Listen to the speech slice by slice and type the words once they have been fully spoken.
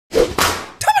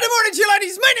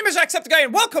is Jacksepticeye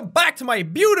and welcome back to my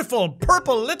beautiful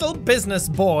purple little business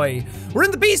boy. We're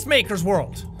in the Beastmaker's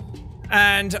world.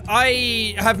 And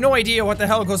I have no idea what the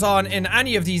hell goes on in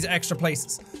any of these extra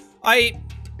places. I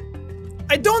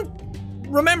don't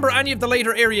remember any of the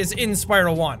later areas in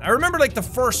Spyro 1. I remember like the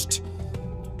first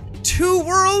two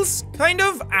worlds, kind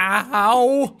of.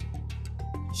 Ow.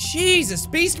 Jesus,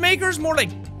 Beastmakers more like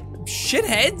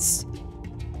shitheads?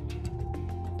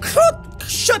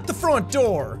 Shut the front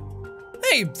door.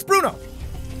 Hey, it's Bruno.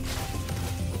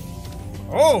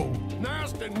 Oh.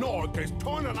 Nasty North is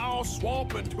turning our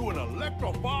swamp into an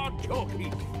electrified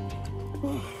junkie.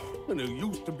 And it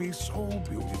used to be so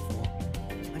beautiful.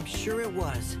 I'm sure it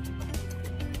was.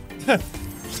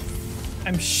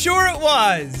 I'm sure it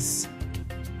was.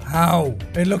 Ow,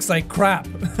 it looks like crap.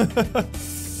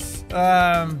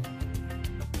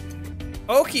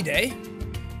 Okie day.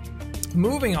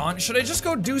 Moving on. Should I just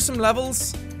go do some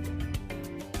levels?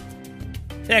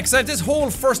 Yeah, because I have this whole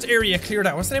first area cleared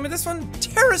out. What's the name of this one?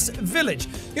 Terrace Village.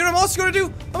 You know what I'm also going to do?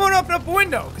 I'm going to open up a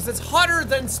window, because it's hotter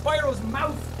than Spyro's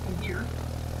mouth in here.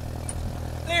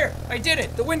 There, I did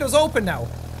it. The window's open now.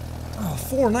 Oh,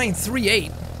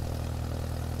 4938.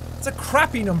 It's a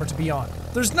crappy number to be on.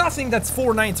 There's nothing that's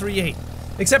 4938.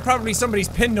 Except probably somebody's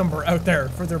PIN number out there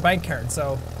for their bank card,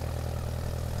 so.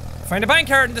 Find a bank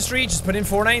card in the street, just put in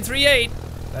 4938.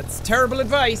 That's terrible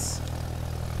advice.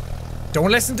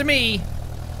 Don't listen to me.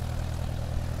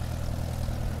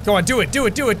 Go on, do it, do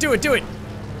it, do it, do it, do it.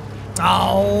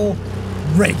 Oh,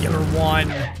 regular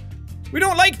one. We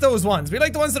don't like those ones. We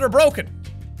like the ones that are broken.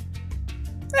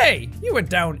 Hey, you went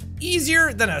down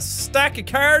easier than a stack of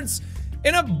cards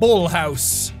in a bull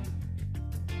house.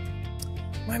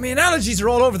 My analogies are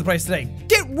all over the place today.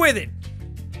 Get with it.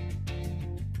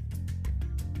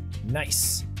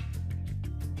 Nice.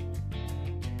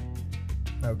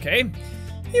 Okay.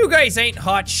 You guys ain't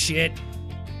hot shit.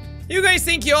 You guys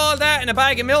think you all that in a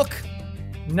bag of milk?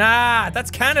 Nah, that's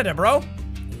Canada, bro.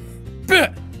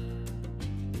 Blech.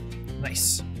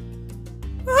 Nice.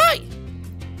 Hi.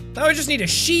 Now I just need a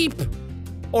sheep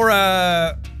or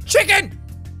a chicken.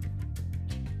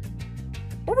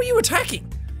 What were you attacking?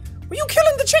 Were you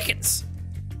killing the chickens?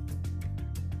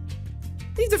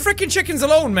 Leave the frickin' chickens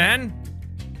alone, man.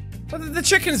 What did the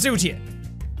chickens do to you?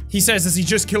 He says as he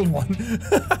just killed one.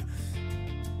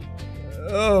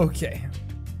 Okay.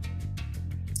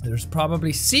 There's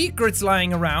probably secrets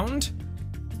lying around.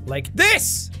 Like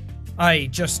this! I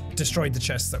just destroyed the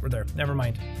chests that were there. Never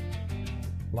mind.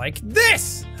 Like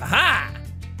this! Haha!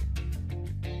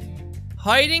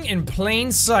 Hiding in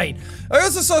plain sight. I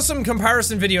also saw some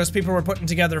comparison videos people were putting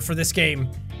together for this game.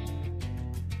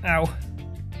 Ow.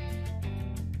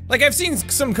 Like, I've seen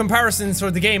some comparisons for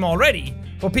the game already,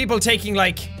 but people taking,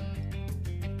 like,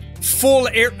 full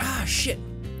air- ah, shit.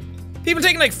 People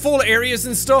taking, like, full areas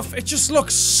and stuff, it just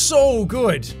looks so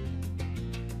good.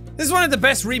 This is one of the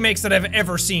best remakes that I've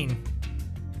ever seen.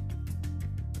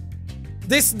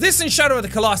 This and Shadow of the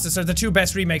Colossus are the two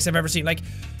best remakes I've ever seen. Like,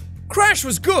 Crash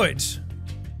was good,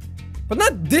 but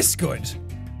not this good.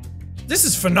 This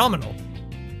is phenomenal.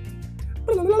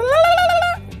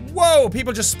 Whoa,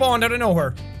 people just spawned out of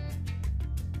nowhere.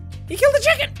 He killed the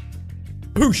chicken!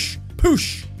 Poosh,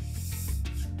 poosh.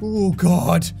 Oh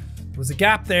god. There was a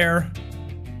gap there.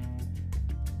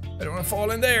 I don't want to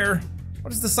fall in there.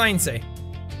 What does the sign say?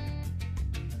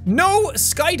 No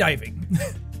skydiving.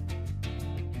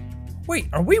 Wait,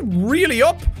 are we really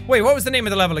up? Wait, what was the name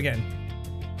of the level again?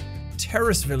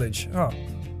 Terrace Village. Oh.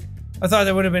 I thought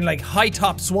that would have been like High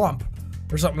Top Swamp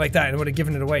or something like that and it would have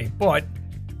given it away, but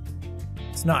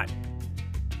it's not.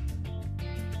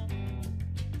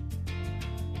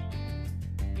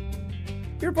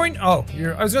 You're pointing- oh,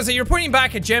 I was gonna say, you're pointing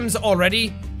back at gems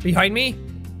already behind me.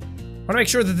 I wanna make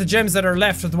sure that the gems that are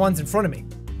left are the ones in front of me.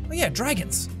 Oh yeah,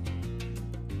 dragons.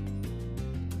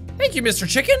 Thank you, Mr.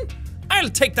 Chicken. I'll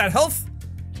take that health.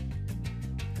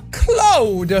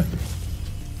 Cloud.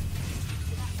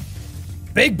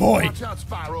 Big boy. Watch out,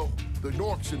 Spyro. The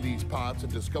Norks in these parts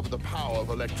have discovered the power of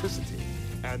electricity,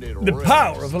 and it The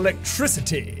power of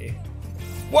electricity.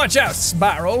 Watch out,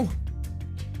 Spyro.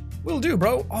 Will do,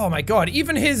 bro. Oh my god,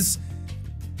 even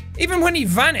when he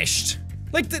vanished.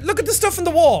 Like, look at the stuff on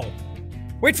the wall.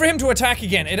 Wait for him to attack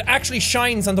again. It actually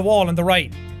shines on the wall on the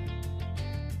right.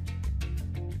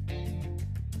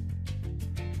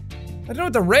 I don't know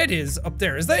what the red is up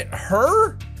there. Is that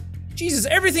her? Jesus,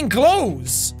 everything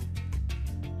glows.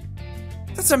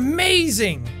 That's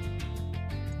amazing.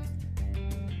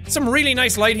 Some really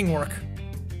nice lighting work.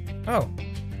 Oh.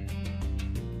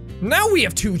 Now we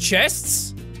have two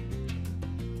chests.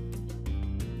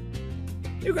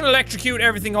 You can electrocute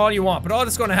everything all you want, but all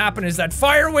that's going to happen is that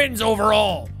fire wins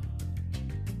overall.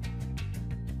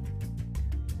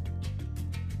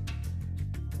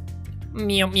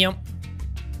 Meow meow.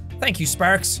 Thank you,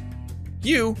 Sparks.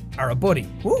 You are a buddy.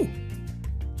 Ooh.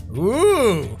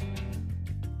 Ooh.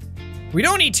 We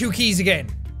don't need 2 keys again.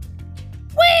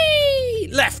 Whee!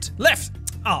 Left, left.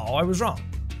 Oh, I was wrong.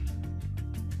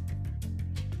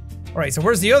 Alright, so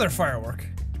where's the other firework?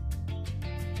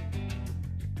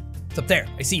 It's up there.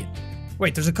 I see it.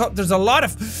 Wait, there's a lot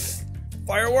of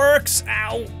fireworks.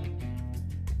 Ow.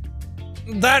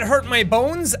 That hurt my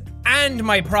bones and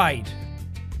my pride.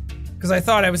 Because I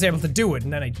thought I was able to do it,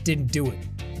 and then I didn't do it.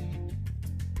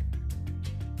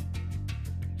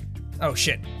 Oh,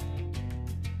 shit.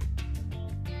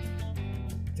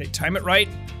 Okay, time it right.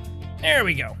 There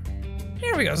we go.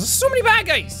 There we go. There's so many bad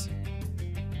guys.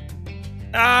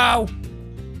 Ow.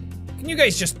 Can you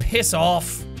guys just piss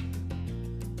off?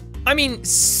 I mean,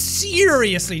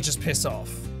 seriously just piss off.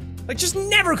 Like, just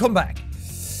never come back.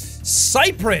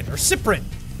 Cyprin or Cyprin.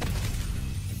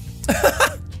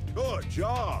 Good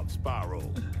job, Spyro.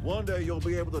 One day you'll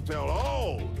be able to tell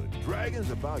all the dragons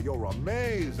about your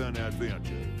amazing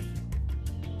adventures.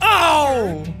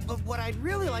 Oh! But what I'd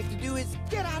really like to do is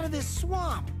get out of this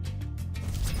swamp.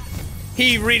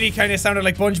 He really kind of sounded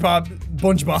like SpongeBob.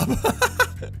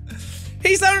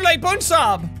 He sounded like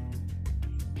SpongeBob.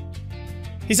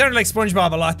 He sounded like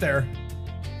SpongeBob a lot there.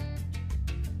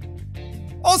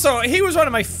 Also, he was one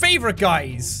of my favorite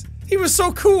guys. He was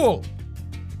so cool.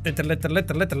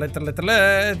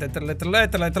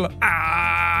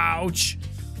 Ouch.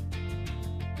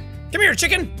 Come here,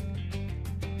 chicken.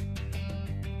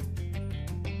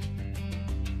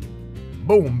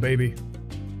 Boom, baby.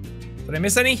 Did I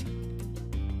miss any?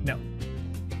 No.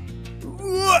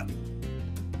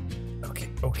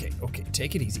 Okay.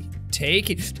 Take it easy. Take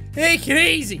it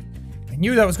easy. I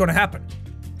knew that was going to happen.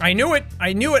 I knew it.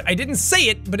 I didn't say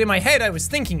it, but in my head I was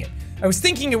thinking it. I was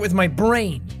thinking it with my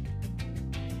brain.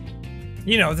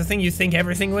 You know, the thing you think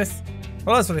everything with?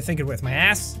 Well, that's what I think it with. My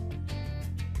ass.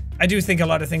 I do think a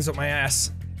lot of things with my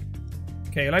ass.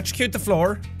 Okay, electrocute the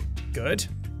floor. Good.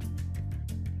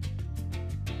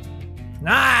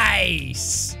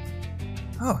 Nice!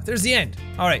 Oh, there's the end.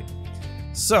 Alright.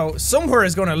 So, somewhere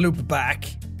is gonna loop back.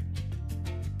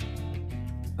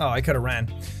 Oh, I could've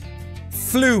ran.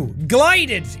 Flew.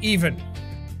 Glided, even.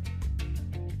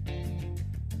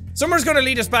 Somewhere's gonna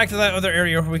lead us back to that other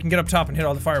area where we can get up top and hit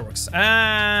all the fireworks.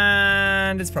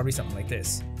 And it's probably something like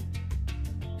this.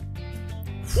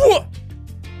 Whew!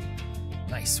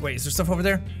 Nice. Wait, is there stuff over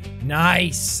there?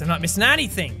 Nice. I'm not missing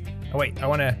anything. Oh wait, I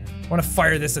wanna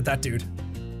fire this at that dude.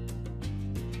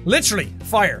 Literally,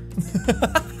 fire.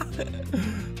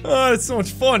 Oh, it's so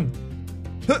much fun.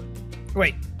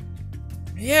 Wait.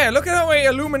 Yeah, look at how I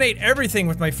illuminate everything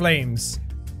with my flames.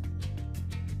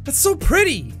 That's so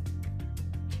pretty.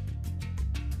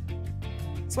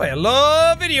 That's why I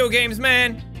love video games,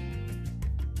 man.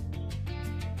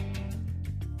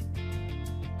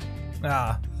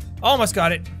 Ah, almost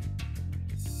got it.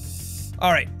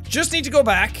 Alright, just need to go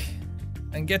back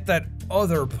and get that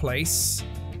other place.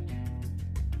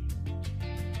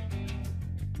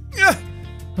 Yeah.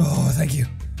 Oh, thank you.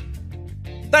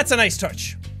 That's a nice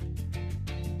touch.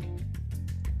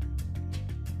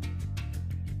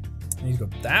 I need to go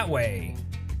that way.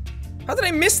 How did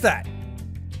I miss that?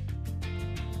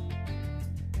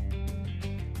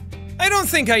 I don't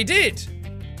think I did.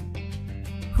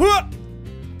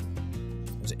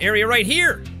 There's an area right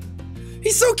here.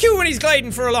 He's so cute when he's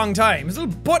gliding for a long time. His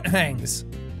little butt hangs.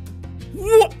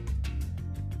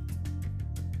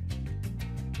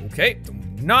 Okay, do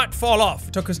not fall off.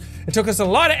 It took us a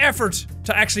lot of effort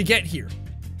to actually get here.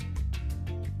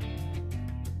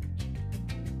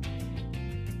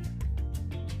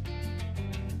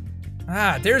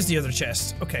 Ah, there's the other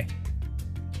chest. Okay.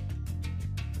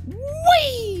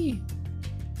 Whee!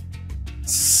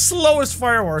 Slowest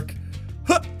firework.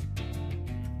 Huh.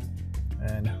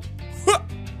 And huh.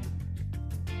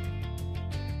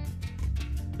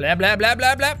 Blah blah blah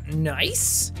blah blah.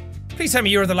 Nice. Please tell me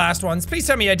you were the last ones. Please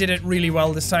tell me I did it really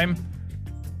well this time.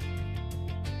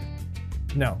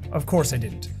 No, of course I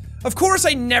didn't. Of course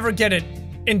I never get it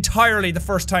entirely the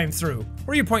first time through.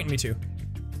 Where are you pointing me to?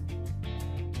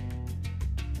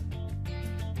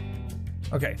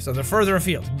 Okay, so they're further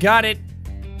afield. Got it.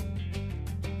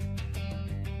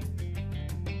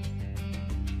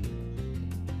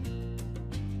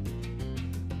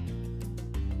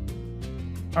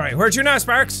 Alright, where to now,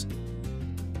 Sparks?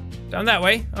 Down that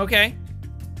way, okay.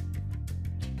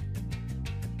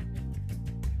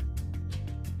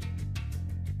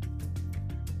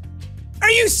 Are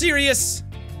you serious?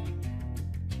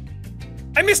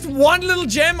 I missed one little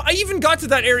gem? I even got to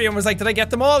that area and was like, did I get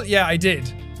them all? Yeah, I did.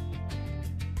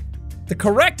 The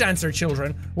correct answer,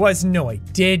 children, was no, I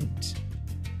didn't.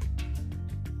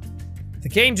 The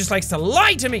game just likes to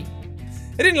lie to me.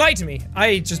 It didn't lie to me.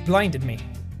 It just blinded me.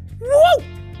 Whoa!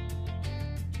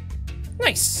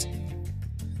 Nice.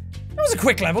 That was a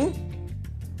quick level.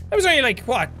 That was only like,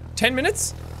 what, 10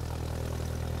 minutes?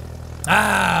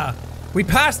 Ah, we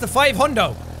passed the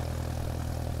 500.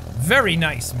 Very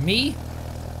nice. Me?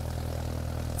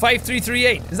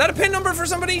 5338. Is that a pin number for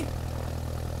somebody?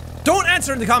 Don't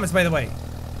answer in the comments, by the way.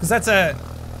 Because that's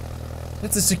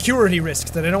a security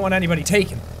risk that I don't want anybody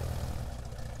taking.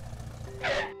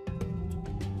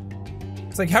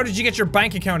 It's like, how did you get your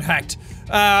bank account hacked?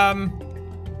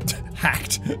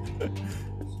 Hacked.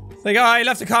 It's like, oh, I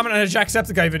left a comment on a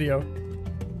Jacksepticeye video.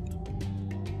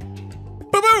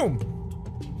 Ba-boom!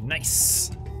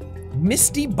 Nice.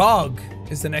 Misty Bog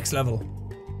is the next level.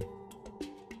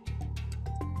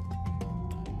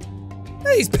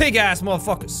 These pig-ass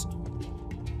motherfuckers.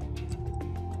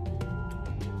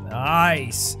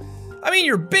 Nice. I mean,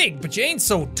 you're big, but you ain't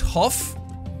so tough.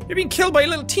 You're being killed by a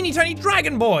little teeny tiny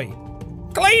dragon boy.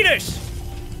 Cletus!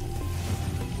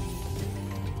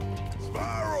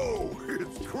 Spyro,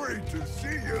 it's great to see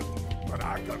you, but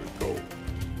I gotta go.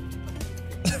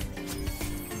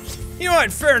 You know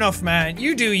what? Fair enough, man.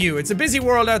 You do you. It's a busy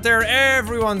world out there.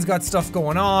 Everyone's got stuff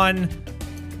going on.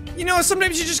 You know,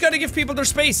 sometimes you just gotta give people their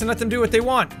space and let them do what they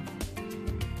want.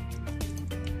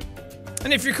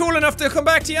 And if you're cool enough, they'll come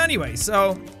back to you anyway,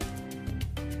 so...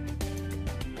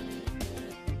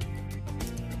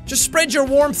 just spread your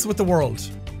warmth with the world.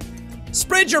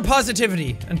 Spread your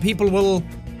positivity, and people will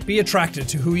be attracted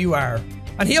to who you are.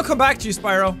 And he'll come back to you,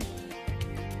 Spyro.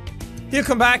 He'll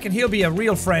come back and he'll be a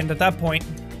real friend at that point.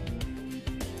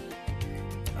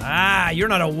 Ah, you're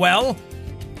not a well.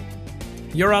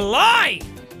 You're a lie!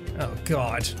 Oh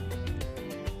god.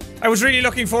 I was really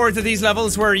looking forward to these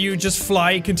levels where you just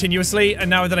fly continuously, and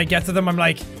now that I get to them, I'm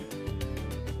like...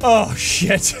 oh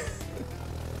shit.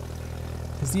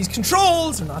 Because these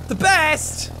controls are not the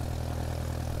best.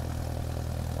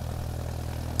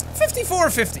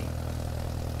 54.50.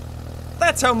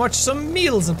 That's how much some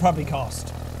meals will probably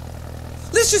cost.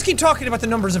 Let's just keep talking about the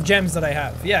numbers of gems that I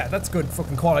have. Yeah, that's good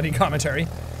fucking quality commentary.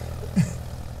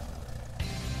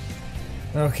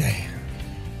 Okay.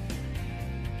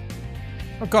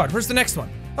 Oh god, where's the next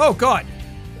one? Oh god.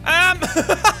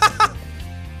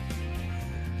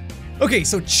 Okay,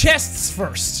 so chests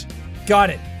first. Got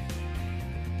it.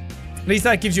 At least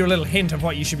that gives you a little hint of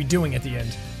what you should be doing at the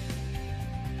end.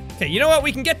 Okay, you know what?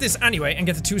 We can get this anyway and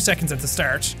get the 2 seconds at the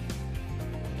start.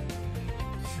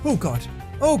 Oh god.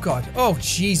 Oh god. Oh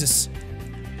Jesus.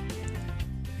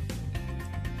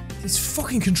 These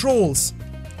fucking controls.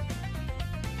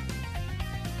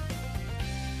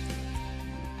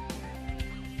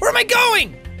 Where am I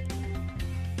going?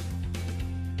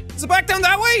 Is it back down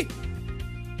that way?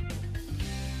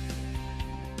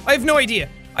 I have no idea.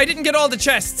 I didn't get all the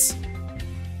chests.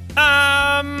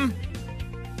 I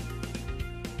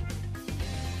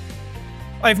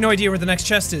have no idea where the next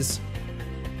chest is.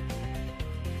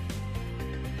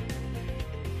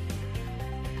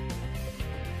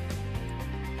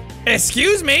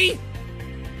 Excuse me?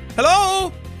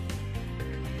 Hello?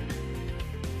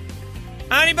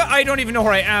 Anybody? I don't even know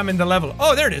where I am in the level.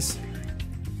 Oh, there it is.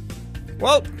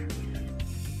 Well,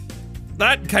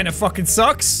 that kind of fucking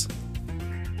sucks.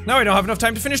 Now I don't have enough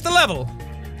time to finish the level.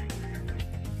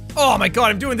 Oh my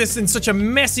god, I'm doing this in such a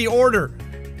messy order.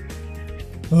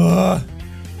 Ugh.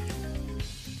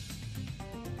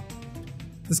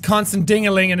 This constant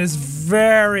ding-a-ling is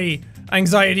very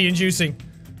anxiety-inducing.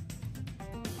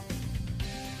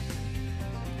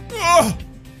 Oh.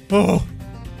 Oh.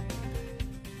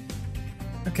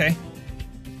 Okay.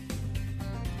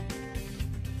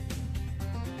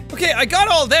 Okay, I got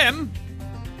all them.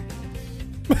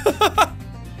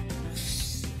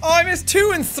 Oh, I missed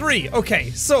 2 and 3. Okay,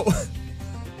 so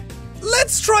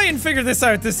let's try and figure this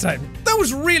out this time. That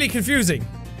was really confusing.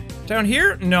 Down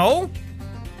here? No.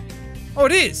 Oh,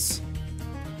 it is.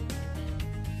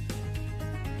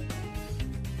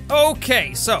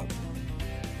 Okay, so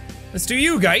let's do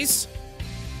you guys.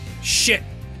 Shit.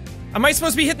 Am I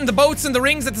supposed to be hitting the boats and the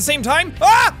rings at the same time?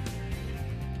 Ah!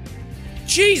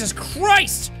 Jesus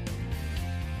Christ!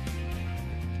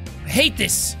 I hate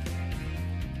this.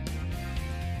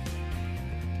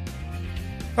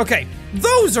 Okay,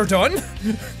 those are done.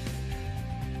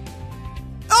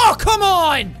 Oh, come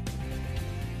on!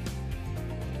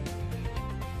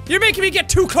 You're making me get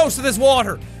too close to this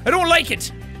water. I don't like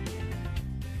it.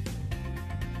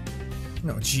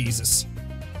 No, Jesus.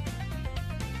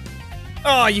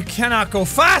 Oh, you cannot go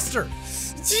faster.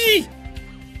 Gee.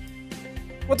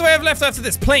 What do I have left after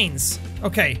this? Planes.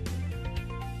 Okay.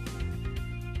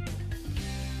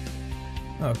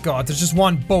 Oh god, there's just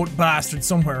one boat bastard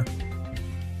somewhere.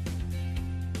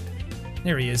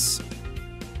 There he is.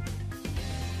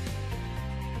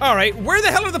 Alright, where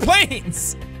the hell are the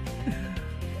planes?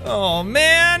 Oh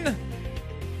man!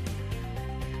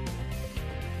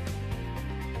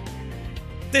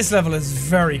 This level is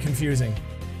very confusing.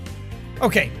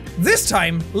 Okay, this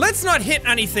time, let's not hit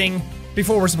anything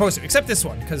before we're supposed to, except this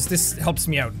one, because this helps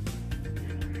me out.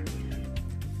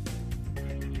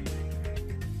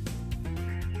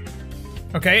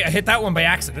 Okay, I hit that one by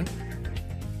accident.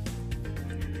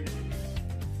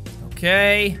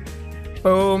 Okay.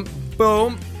 Boom,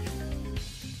 boom.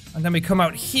 And then we come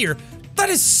out here. That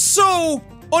is so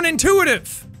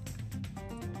unintuitive!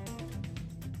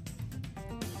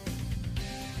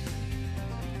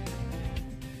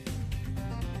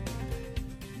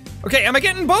 Okay, am I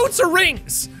getting boats or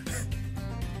rings?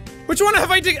 Which one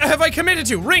have I committed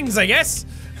to? Rings, I guess.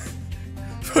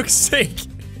 Fuck's sake.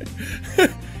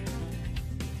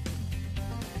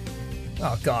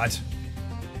 Oh god.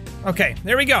 Okay,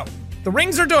 there we go. The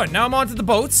rings are done. Now I'm on to the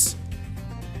boats.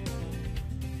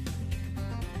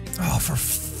 Oh, for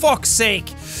fuck's sake.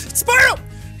 Spyro!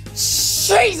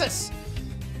 Jesus!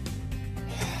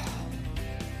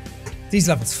 These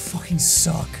levels fucking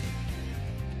suck.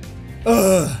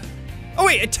 Ugh. Oh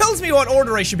wait, it tells me what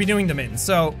order I should be doing them in,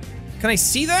 so... Can I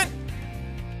see that?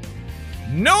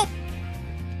 Nope!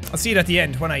 I'll see it at the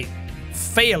end when I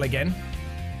fail again.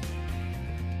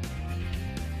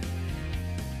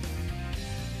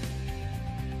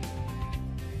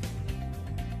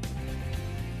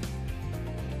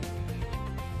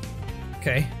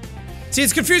 Okay. See,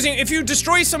 it's confusing. If you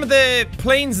destroy some of the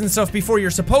planes and stuff before you're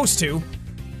supposed to,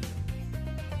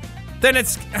 then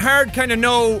it's hard kind of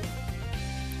know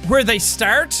where they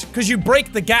start, because you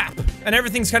break the gap, and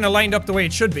everything's kind of lined up the way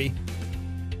it should be.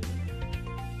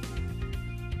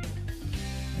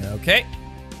 Okay.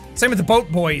 Same with the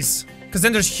boat boys, because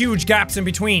then there's huge gaps in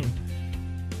between.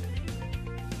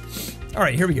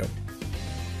 Alright, here we go.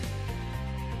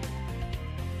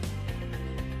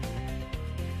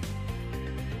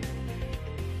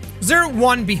 Is there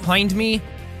one behind me?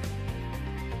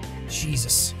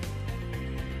 Jesus.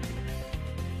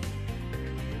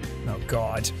 Oh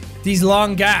god. These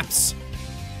long gaps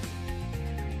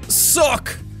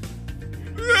suck!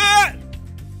 Ah!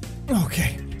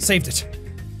 Okay, saved it.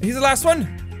 Here's the last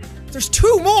one. There's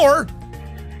two more!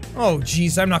 Oh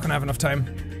jeez, I'm not gonna have enough time.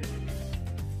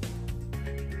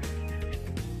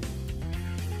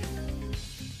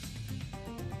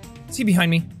 Is he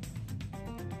behind me?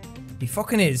 He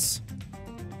fucking is.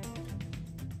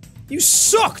 You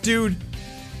suck, dude!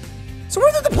 So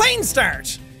where did the plane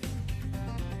start?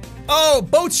 Oh,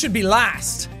 boats should be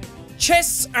last.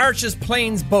 Chests, arches,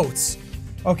 planes, boats.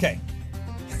 Okay.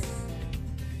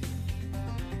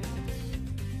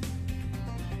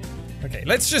 Okay,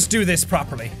 let's just do this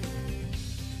properly.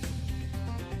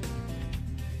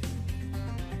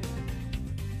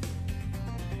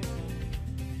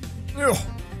 Ugh.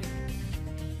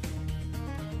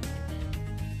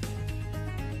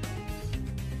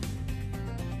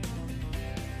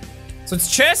 So it's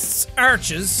chests,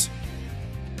 arches.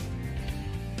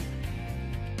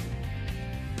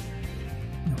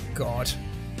 Oh god.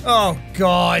 Oh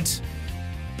god.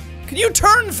 Can you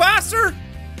turn faster?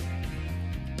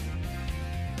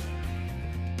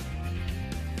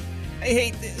 I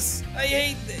hate this. I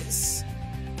hate this.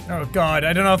 Oh god,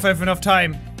 I don't know if I have enough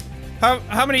time.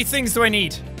 How many things do I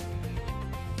need?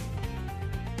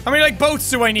 How many, like, boats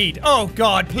do I need? Oh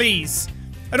god, please.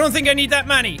 I don't think I need that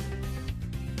many.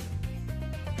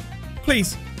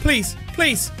 Please, please,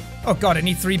 please. Oh god, I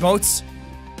need 3 boats.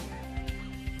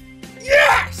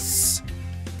 Yes!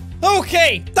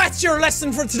 Okay, that's your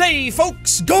lesson for today,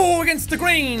 folks. Go against the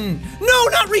grain. No,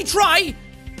 not retry!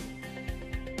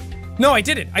 No, I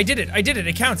did it. I did it. I did it.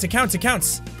 It counts. It counts. It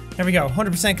counts. There we go.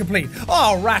 100% complete.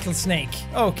 Oh, rattlesnake.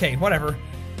 Okay, whatever.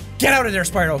 Get out of there,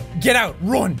 Spyro. Get out.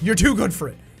 Run. You're too good for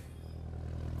it.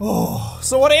 Oh,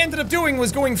 so what I ended up doing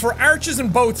was going for arches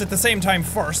and boats at the same time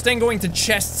first, then going to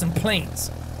chests and planes.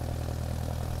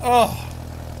 Oh.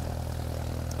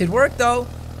 It worked though.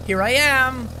 Here I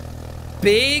am.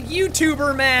 Big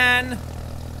YouTuber man.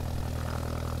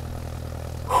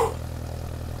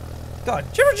 God,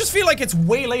 do you ever just feel like it's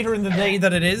way later in the day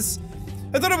than it is?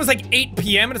 I thought it was like 8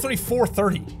 PM and it's only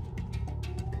 4:30.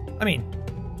 I mean,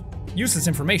 useless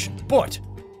information, but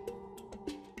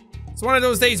it's one of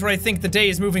those days where I think the day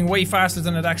is moving way faster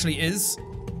than it actually is.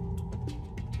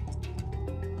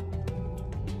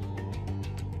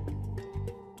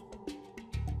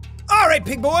 Alright,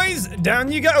 pig boys,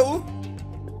 down you go.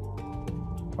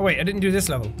 Oh wait, I didn't do this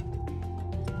level.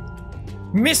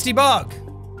 Misty Bog.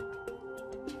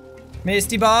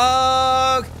 Misty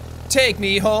Bog, take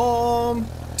me home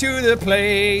to the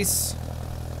place.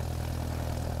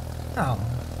 Oh.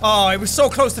 Oh, I was so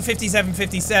close to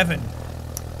 57-57.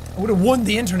 I would have won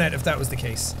the internet if that was the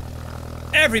case.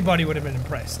 Everybody would have been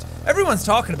impressed. Everyone's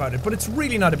talking about it, but it's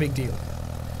really not a big deal.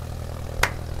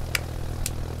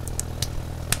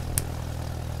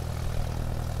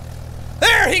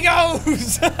 There he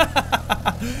goes!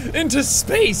 Into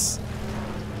space!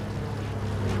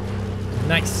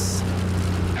 Nice.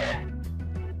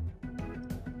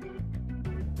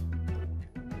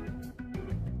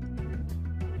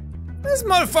 This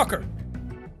motherfucker!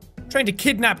 Trying to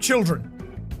kidnap children.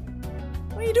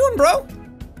 What are you doing, bro?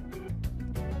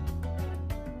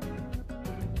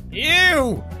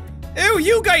 Ew! Ew,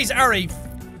 you guys are a...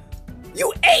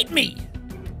 You ate me!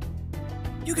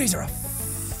 You guys are a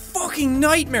fucking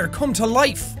nightmare come to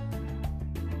life.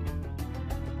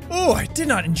 Oh, I did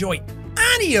not enjoy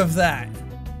any of that.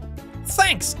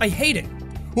 Thanks, I hate it.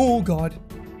 Oh god.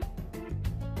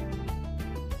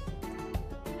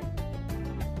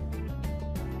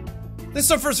 This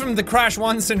suffers from the Crash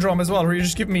 1 syndrome as well, where you're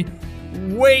just giving me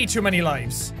way too many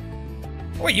lives.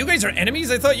 Oh, wait, you guys are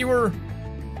enemies? I thought you were...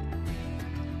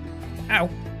 Ow.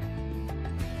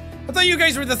 I thought you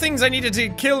guys were the things I needed to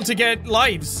kill to get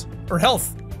lives. Or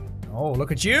health. Oh,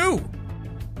 look at you.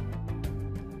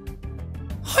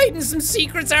 Hiding some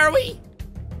secrets, are we?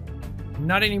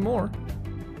 Not anymore.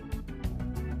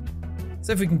 Let's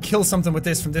see if we can kill something with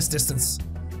this from this distance.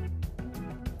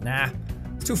 Nah,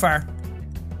 it's too far.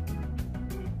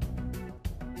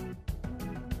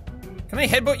 Can I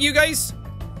headbutt you guys?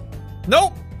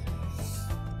 Nope.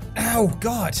 Ow,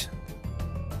 God.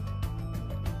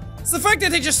 It's the fact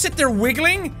that they just sit there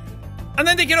wiggling, and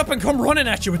then they get up and come running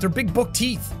at you with their big buck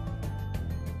teeth.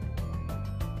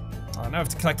 Oh, now I have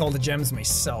to collect all the gems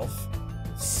myself.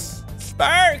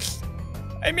 Sparks!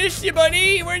 I missed you,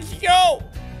 buddy! Where'd you go?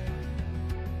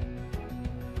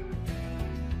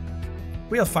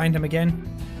 We'll find him again.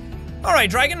 Alright,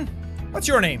 dragon. What's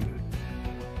your name?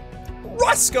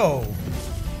 Roscoe!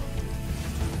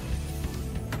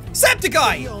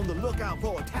 Septiceye! Be on the lookout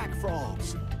for attack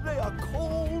frogs. They are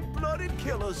cold-blooded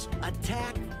killers.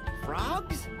 Attack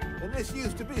frogs? And this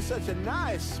used to be such a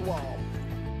nice swamp.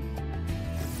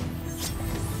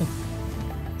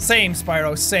 Same,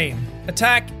 Spyro, same.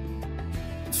 Attack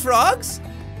frogs?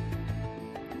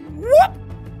 Whoop!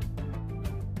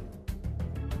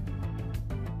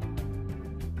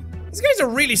 These guys are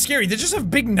really scary. They just have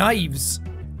big knives.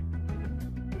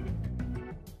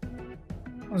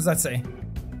 What does that say?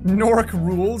 Gnork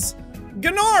rules?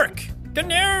 Gnork!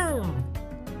 Gnome!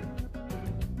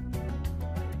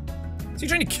 Is he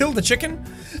trying to kill the chicken?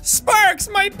 Sparks,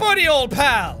 my buddy, old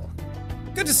pal!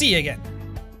 Good to see you again.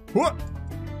 What?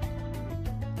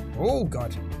 Oh,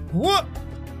 God. What?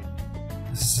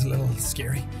 This is a little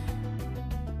scary.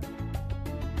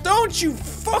 Don't you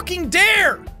fucking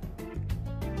dare!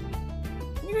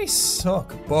 You guys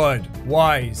suck. Bud.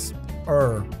 Wise.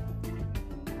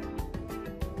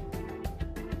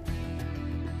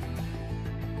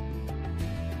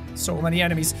 So many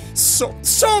enemies.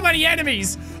 So many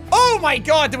enemies! Oh my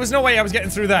god, there was no way I was getting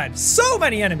through that. So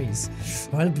many enemies.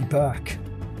 I'll be back.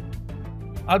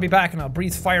 I'll be back and I'll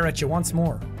breathe fire at you once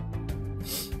more.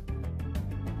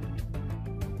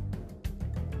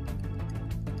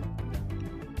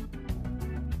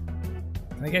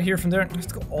 Can I get here from there? I have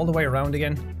to go all the way around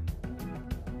again.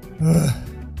 Ugh.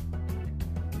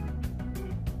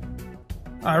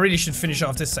 I really should finish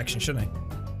off this section, shouldn't I?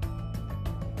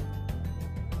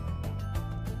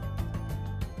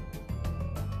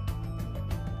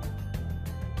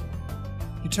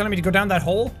 You telling me to go down that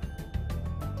hole?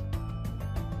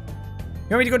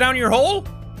 You want me to go down your hole?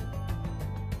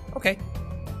 Okay.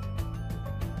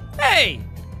 Hey!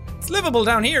 It's livable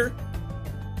down here.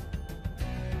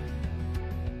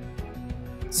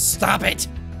 Stop it!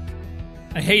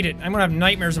 I hate it. I'm gonna have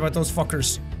nightmares about those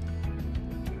fuckers.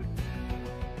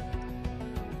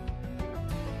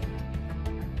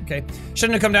 Okay.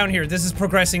 Shouldn't have come down here. This is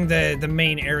progressing the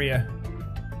main area.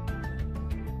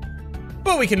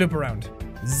 But we can loop around.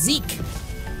 Zeke!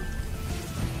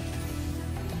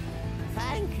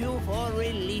 Thank you for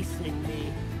releasing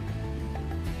me.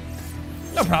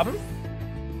 No problem.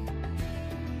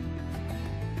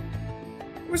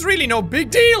 It was really no big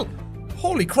deal!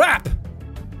 Holy crap!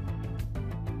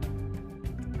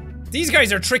 These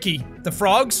guys are tricky, the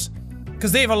frogs,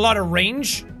 because they have a lot of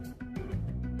range.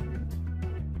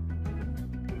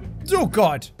 Oh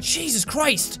god, Jesus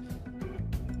Christ!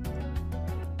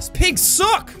 These pigs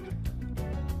suck!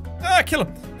 Ah, kill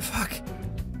him. Fuck.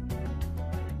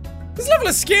 This level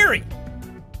is scary.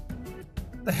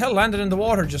 The hell landed in the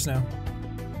water just now?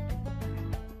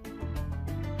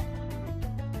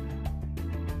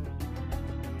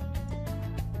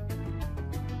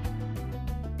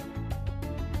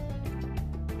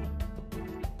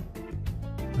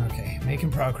 Okay,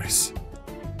 making progress.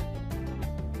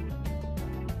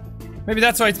 Maybe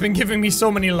that's why it's been giving me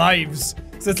so many lives.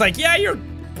 So it's like, yeah, you're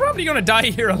probably gonna die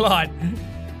here a lot.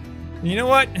 You know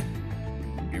what?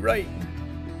 You'd be right.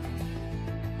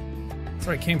 That's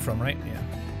where I came from, right? Yeah.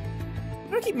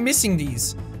 Why do I keep missing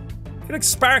these? I feel like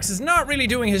Sparks is not really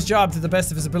doing his job to the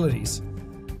best of his abilities.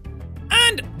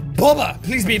 And Bubba!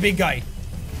 Please be a big guy.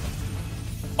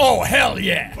 Oh, hell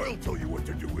yeah! I'll tell you what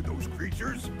to do with those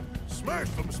creatures. Smash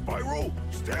them, Spyro.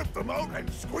 Stamp them out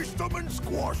and squish them and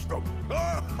squash them.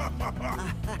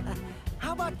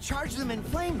 How about charge them and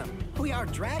flame them? We are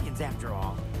dragons after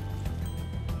all.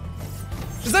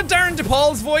 Is that Darren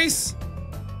DePaul's voice?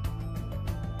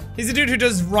 He's the dude who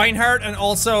does Reinhardt and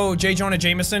also J. Jonah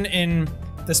Jameson in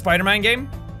the Spider-Man game.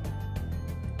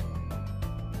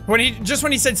 When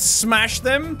he said smash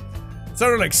them, it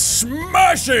sounded like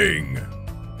smashing!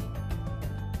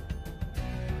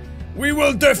 We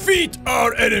will defeat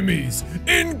our enemies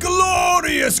in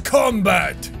glorious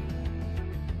combat!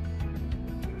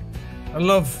 I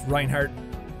love Reinhardt.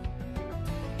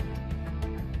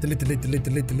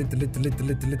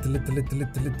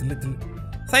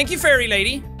 Thank you, fairy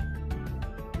lady.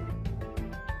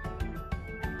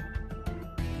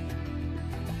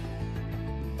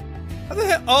 How the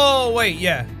hell? Oh, wait,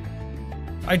 yeah.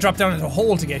 I dropped down into a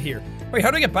hole to get here. Wait, how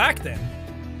do I get back then?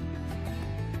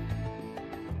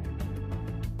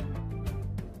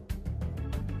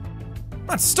 I'm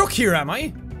not stuck here, am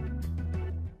I?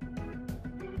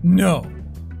 No.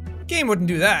 Game wouldn't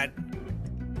do that.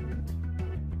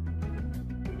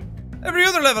 Every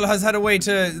other level has had a way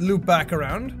to loop back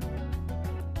around.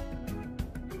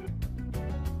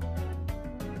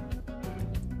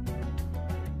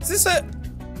 Is this a...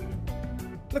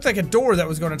 Looked like a door that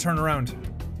was going to turn around.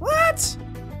 What?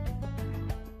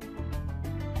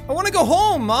 I want to go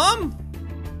home, Mom!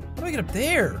 How do I get up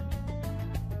there?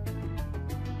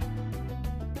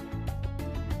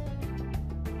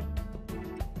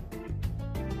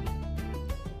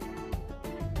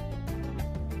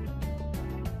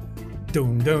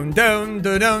 Dun dun dun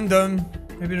dun dun dun.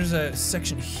 Maybe there's a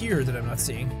section here that I'm not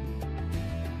seeing.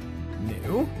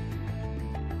 No.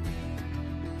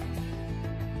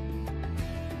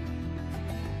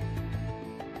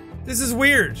 This is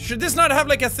weird. Should this not have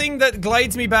like a thing that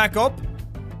glides me back up?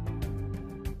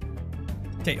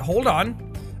 Okay, hold on.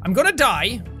 I'm gonna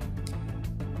die.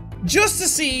 Just to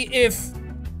see if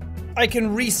I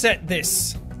can reset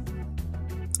this.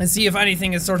 And see if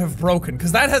anything is sort of broken.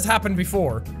 Because that has happened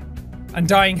before. And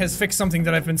dying has fixed something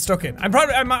that I've been stuck in. I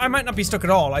might not be stuck at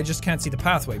all, I just can't see the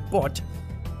pathway, but...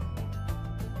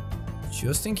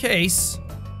 just in case...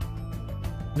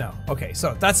 No, okay,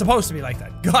 so that's supposed to be like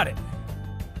that. Got it.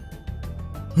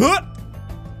 Huh!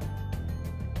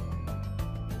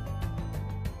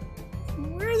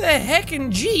 Where the heck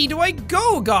in G do I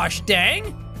go, gosh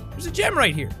dang? There's a gem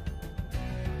right here.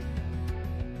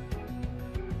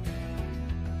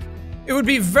 It would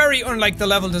be very unlike the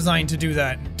level design to do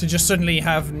that. To just suddenly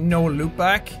have no loop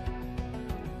back.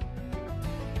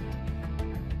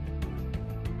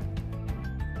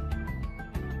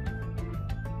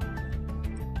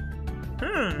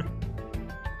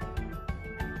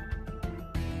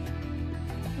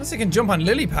 Unless I can jump on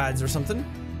lily pads or something.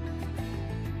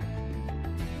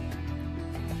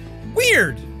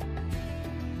 Weird!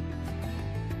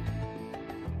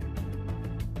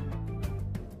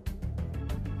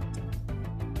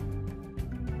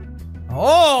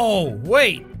 Oh,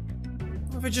 wait.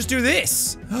 What if I just do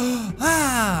this?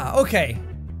 Ah, okay.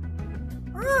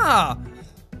 Ah.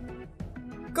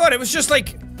 God, it was just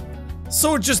like...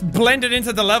 so just blended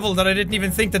into the level that I didn't even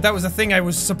think that that was a thing I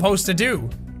was supposed to do.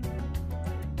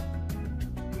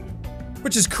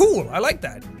 Which is cool, I like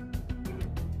that.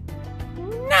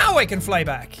 Now I can fly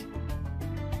back.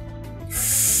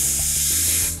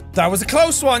 That was a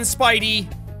close one, Spidey.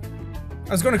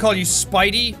 I was gonna call you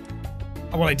Spidey.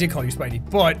 Well, I did call you Spidey,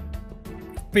 but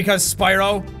because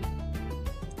Spyro.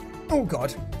 Oh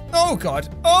god. Oh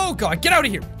god. Oh god. Get out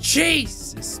of here.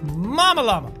 Jesus. Mama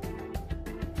llama.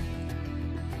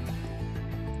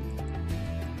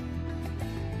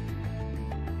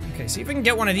 Okay, see if I can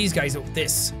get one of these guys with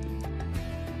this.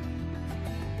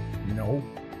 No.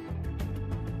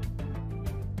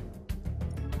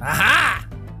 Aha!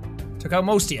 Took out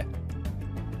most of you.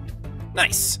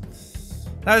 Nice.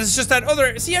 Now it's just that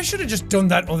other... see, I should have just done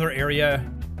that other area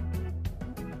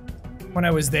when I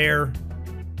was there.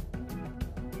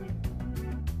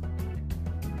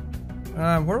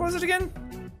 Where was it again?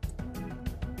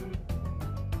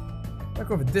 Back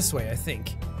over this way, I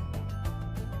think.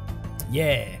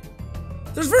 Yeah.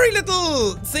 There's very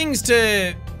little things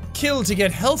to kill to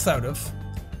get health out of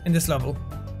in this level.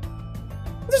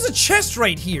 There's a chest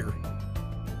right here.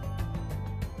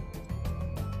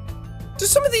 Do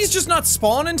some of these just not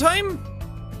spawn in time?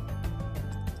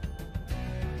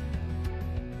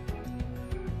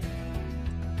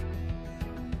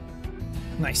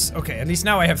 Nice. Okay, at least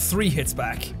now I have 3 hits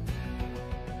back.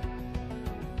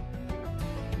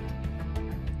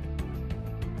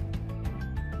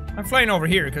 I'm flying over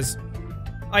here because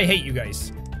I hate you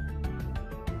guys.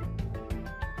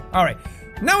 Alright,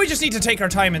 now we just need to take our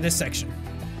time in this section.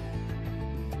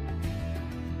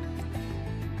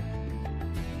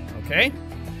 Okay.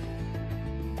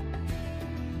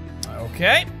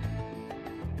 Okay.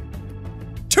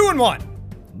 2 and 1.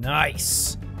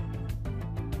 Nice.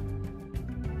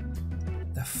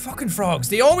 The fucking frogs,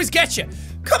 they always get you.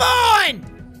 Come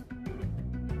on!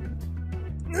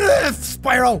 Ugh,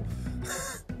 Spyro!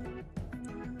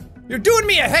 You're doing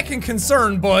me a heckin'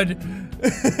 concern, bud.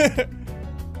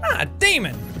 Ah,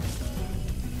 Damon.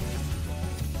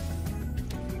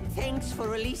 Thanks for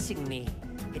releasing me.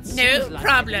 It No seems like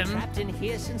problem. I've been trapped in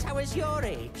here since I was your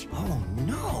age. Oh,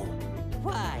 no.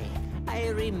 Why? I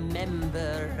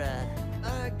remember.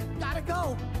 Gotta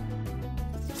go.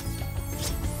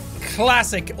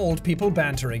 Classic old people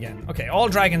banter again. Okay, all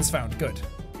dragons found. Good.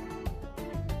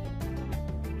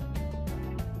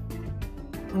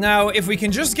 Now, if we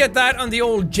can just get that on the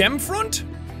old gem front,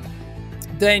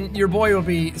 then your boy will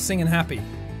be singing happy.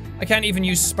 I can't even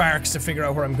use sparks to figure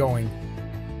out where I'm going.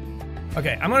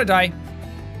 Okay, I'm gonna die.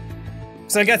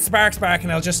 So I'll get sparks back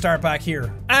and I'll just start back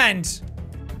here. And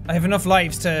I have enough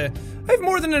lives to... I have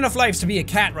more than enough lives to be a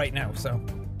cat right now, so...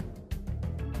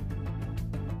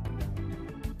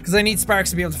 Because I need sparks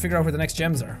to be able to figure out where the next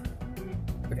gems are.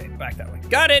 Okay, back that way.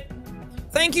 Got it!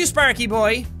 Thank you, Sparky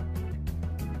boy!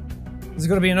 There's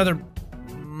gonna be another...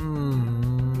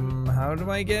 how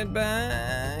do I get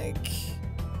back?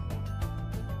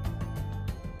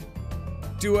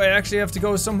 Do I actually have to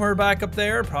go somewhere back up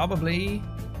there? Probably.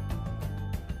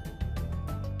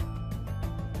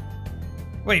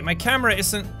 Wait, my camera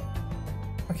isn't...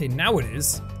 Okay, now it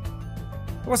is.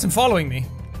 It wasn't following me.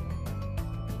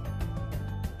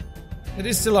 It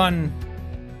is still on...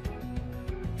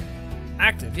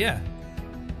 active, yeah.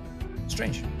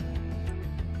 Strange.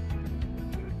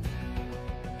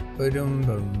 Boom,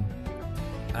 boom.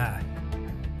 Ah.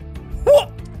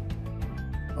 What?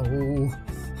 Oh.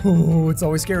 Oh, it's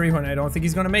always scary when I don't think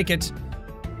he's gonna make it.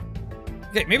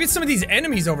 Okay, maybe it's some of these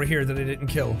enemies over here that I didn't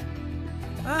kill.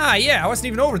 Ah, yeah, I wasn't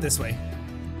even over this way.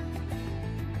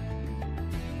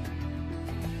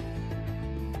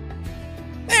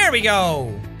 There we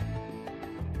go!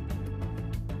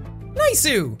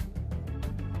 Nice-oo!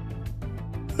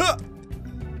 Huh.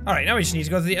 Alright, now we just need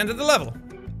to go to the end of the level.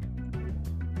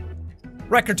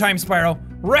 Record time, Spyro.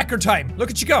 Record time. Look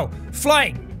at you go.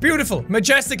 Flying. Beautiful.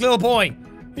 Majestic little boy.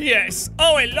 Yes.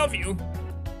 Oh, I love you.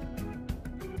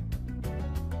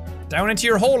 Down into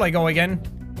your hole I go again.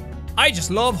 I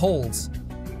just love holes.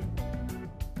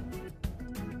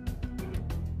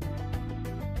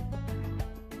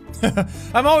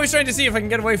 I'm always trying to see if I can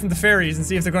get away from the fairies and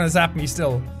see if they're gonna zap me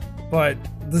still. But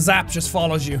the zap just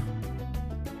follows you.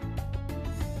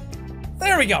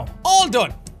 There we go. All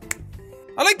done.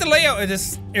 I like the layout of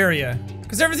this area,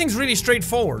 because everything's really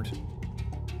straightforward.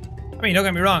 I mean, don't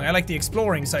get me wrong, I like the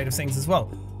exploring side of things as well.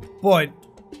 But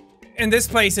in this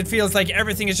place, it feels like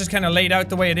everything is just kind of laid out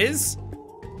the way it is.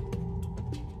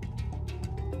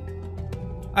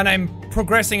 And I'm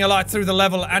progressing a lot through the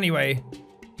level anyway.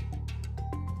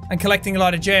 And collecting a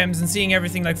lot of gems and seeing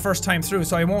everything like first time through,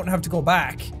 so I won't have to go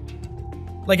back.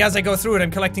 Like as I go through it, I'm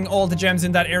collecting all the gems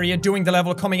in that area, doing the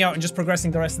level, coming out and just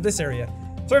progressing the rest of this area.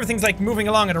 So everything's like moving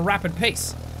along at a rapid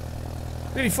pace.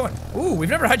 Really fun. Ooh, we've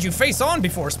never had you face on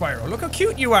before, Spyro. Look how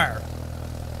cute you are.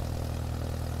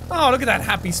 Oh, look at that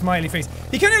happy smiley face.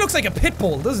 He kind of looks like a pit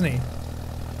bull, doesn't he?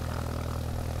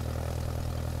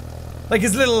 Like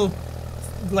his little,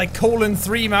 like,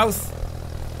 colon-3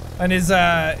 mouth. And his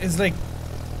like,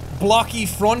 blocky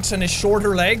front and his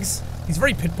shorter legs. He's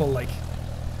very pit bull-like.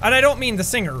 And I don't mean the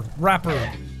singer, rapper.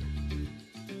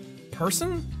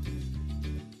 Person?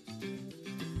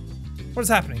 What is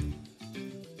happening?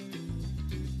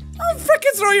 Oh,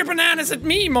 frickin' throw your bananas at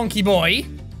me, monkey boy!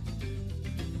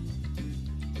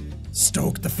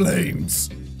 Stoke the flames.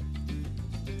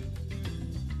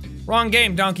 Wrong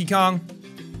game, Donkey Kong.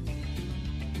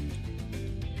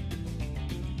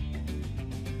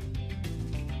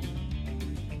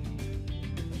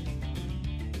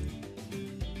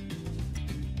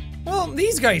 Well,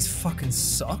 these guys fucking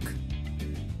suck.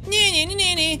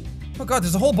 Oh god,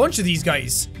 there's a whole bunch of these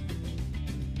guys.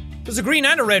 There's a green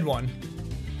and a red one.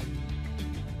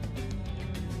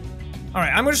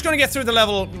 Alright, I'm just gonna get through the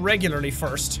level regularly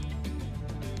first.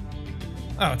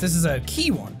 Oh, this is a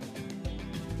key one.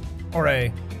 Or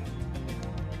a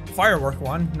firework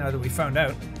one, now that we found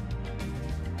out.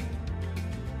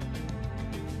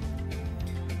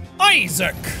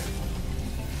 Isaac!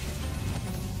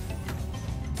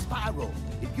 Spyro,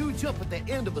 if you jump at the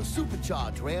end of a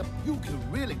supercharge ramp, you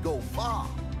can really go far.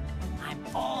 I'm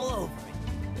all over it.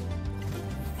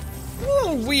 A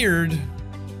little weird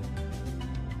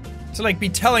to like be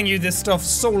telling you this stuff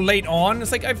so late on.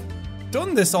 It's like, I've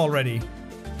done this already.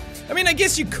 I mean, I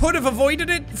guess you could have avoided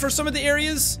it for some of the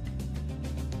areas.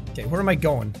 Okay, where am I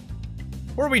going?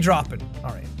 Where are we dropping?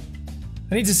 Alright.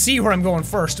 I need to see where I'm going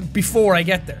first before I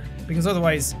get there. Because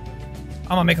otherwise, I'm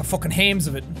gonna make a fucking hames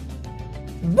of it.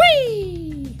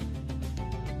 Whee!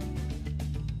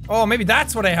 Oh, maybe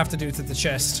that's what I have to do to the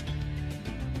chest.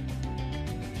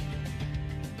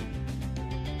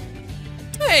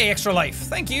 Hey, extra life.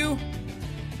 Thank you.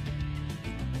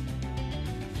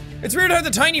 It's weird how the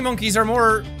tiny monkeys are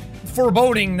more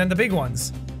foreboding than the big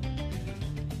ones.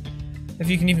 If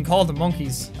you can even call them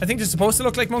monkeys. I think they're supposed to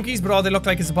look like monkeys, but all they look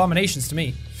like is abominations to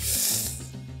me.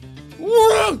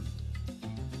 Whoa!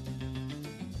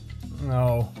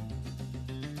 No.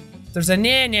 There's a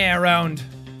nana around.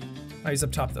 Oh, he's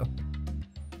up top though.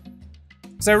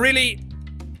 So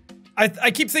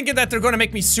I keep thinking that they're gonna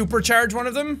make me supercharge one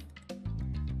of them.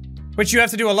 Which you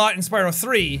have to do a lot in Spyro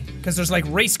 3, because there's like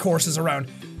race courses around.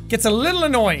 Gets a little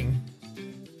annoying.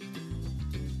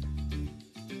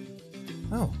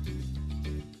 Oh.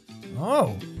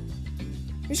 Oh.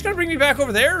 You're just gonna bring me back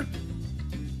over there?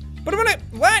 But I wanna,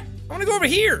 what? I wanna go over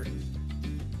here.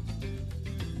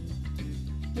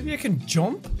 Maybe I can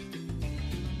jump?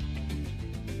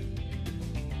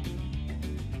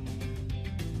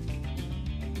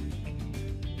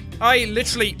 I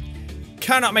literally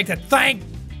cannot make that. Thank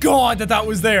God that that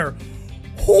was there.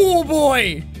 Oh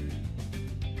boy.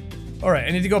 Alright,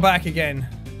 I need to go back again.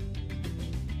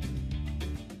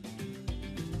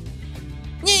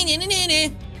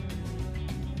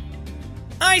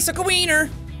 I suck a wiener.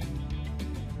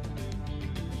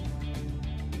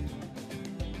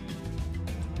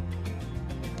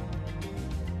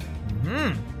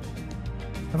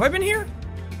 Have I been here?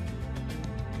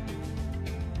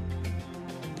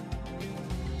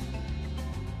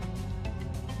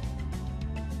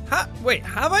 Wait,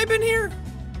 have I been here?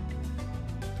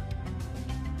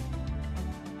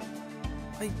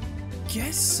 I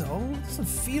guess so. It doesn't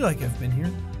feel like I've been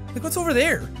here. Like, what's over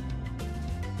there?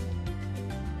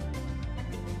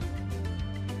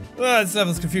 Oh, this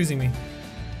level's confusing me.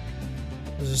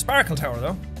 There's a sparkle tower,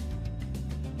 though.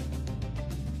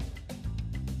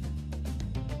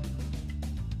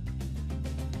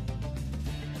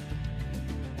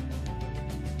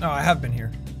 Oh, I have been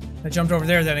here. I jumped over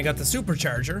there, then I got the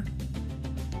supercharger.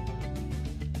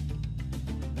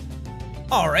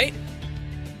 Alright.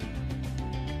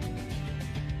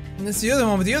 And that's the other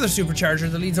one with the other supercharger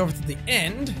that leads over to the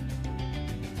end.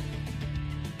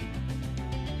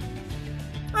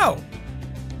 Oh.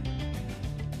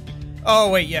 Oh,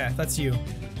 wait, yeah, that's you.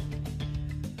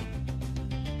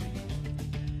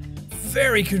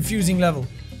 Very confusing level.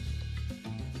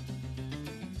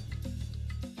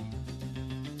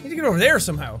 Need to get over there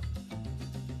somehow.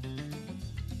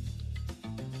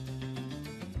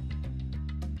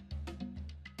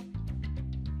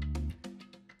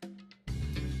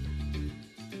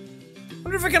 I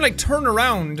wonder if I can like turn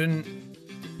around and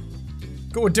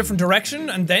go a different direction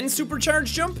and then supercharge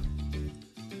jump?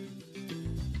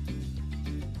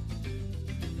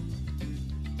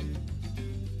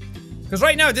 Because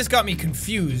right now this got me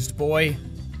confused, boy.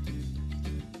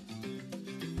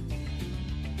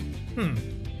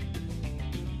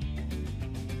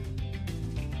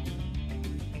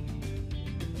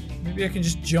 Maybe I can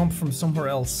just jump from somewhere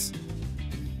else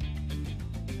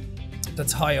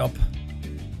that's high up.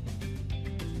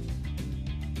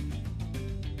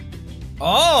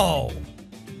 Oh!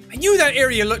 I knew that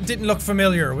area didn't look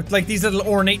familiar, with like these little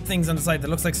ornate things on the side that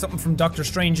looks like something from Doctor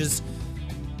Strange's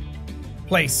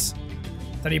place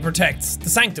that he protects. The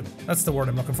Sanctum. That's the word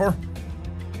I'm looking for.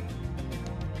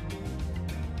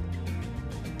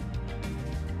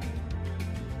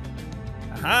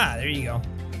 Aha, there you go.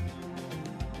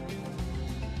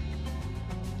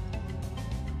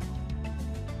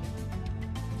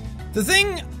 The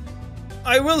thing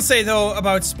I will say though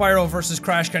about Spyro versus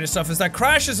Crash kind of stuff is that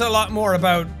Crash is a lot more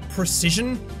about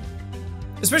precision.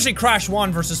 Especially Crash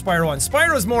 1 versus Spyro 1.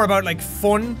 Spyro is more about like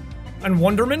fun and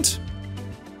wonderment.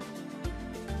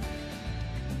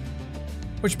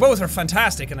 which both are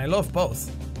fantastic, and I love both.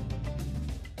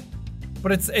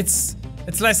 But it's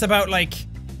less about like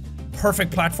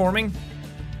perfect platforming.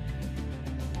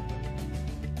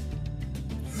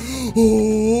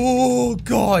 Oh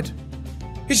God!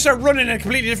 He should start running in a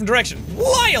completely different direction.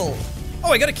 Wild!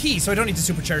 Oh, I got a key, so I don't need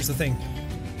to supercharge the thing.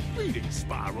 Greetings,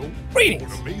 Spyro. Greetings.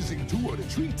 On an amazing tour of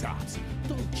the treetops.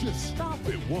 Don't just stop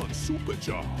at one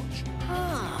supercharge.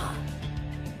 Ah.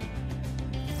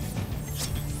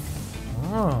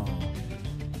 Oh.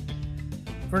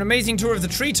 For an amazing tour of the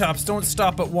treetops, don't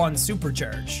stop at one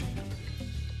supercharge.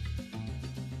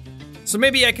 So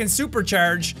maybe I can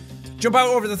supercharge, jump out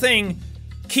over the thing,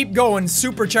 keep going,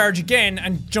 supercharge again,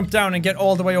 and jump down and get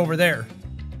all the way over there.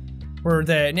 Where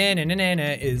the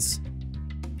na-na-na-na-na is.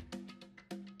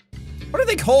 What are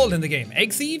they called in the game?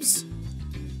 Egg thieves?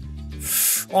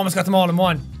 Almost got them all in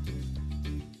one.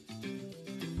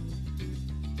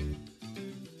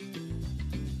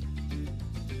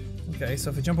 Okay, so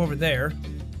if I jump over there,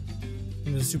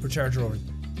 there's a supercharger over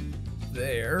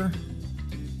there.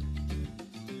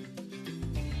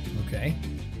 Okay.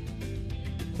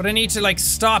 But I need to like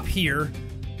stop here.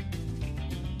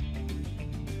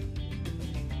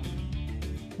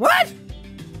 What?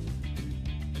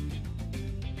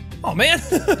 Oh man.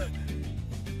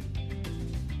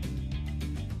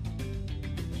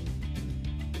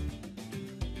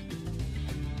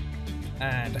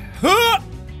 And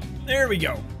there we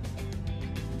go.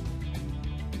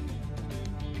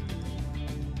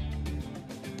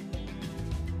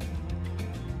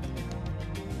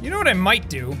 You know what I might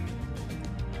do?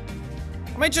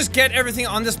 I might just get everything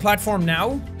on this platform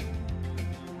now.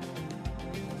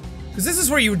 Because this is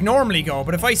where you would normally go,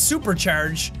 but if I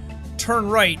supercharge, turn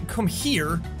right, come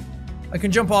here, I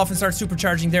can jump off and start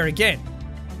supercharging there again.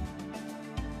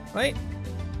 Right?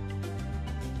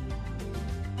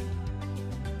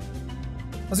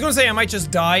 I was gonna say I might just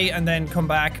die and then come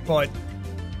back, but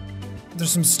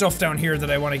there's some stuff down here that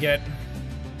I want to get.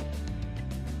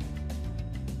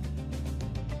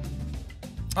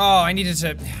 Oh, I needed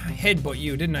to headbutt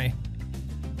you, didn't I?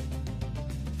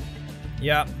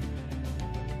 Yeah.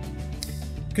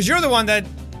 Because you're the one that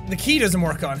the key doesn't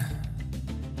work on.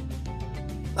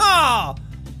 Ah!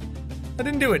 I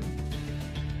didn't do it.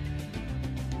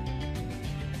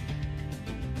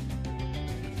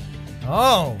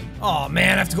 Oh. Oh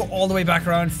man, I have to go all the way back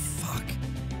around. Fuck.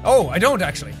 Oh, I don't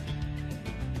actually.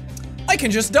 I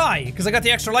can just die, because I got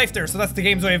the extra life there, so that's the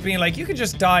game's way of being like, you can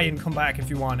just die and come back if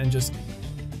you want and just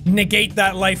negate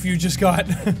that life you just got.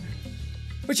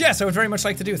 Which yes, I would very much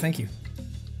like to do, thank you.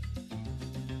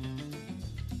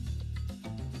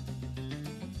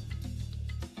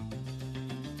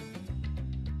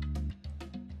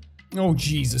 Oh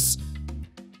Jesus.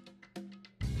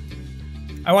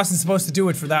 I wasn't supposed to do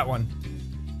it for that one.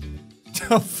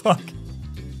 Oh fuck.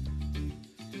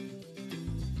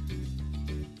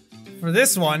 For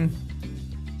this one,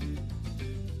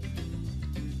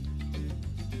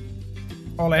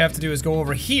 all I have to do is go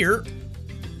over here.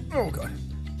 Oh god.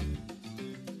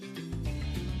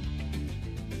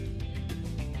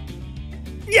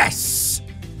 Yes!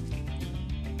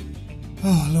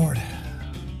 Oh lord.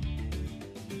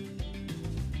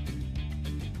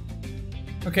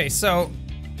 Okay, so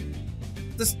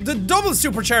the double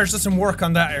supercharge doesn't work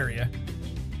on that area.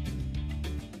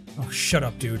 Oh, shut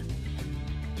up, dude.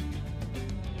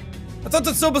 I thought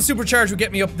the double supercharge would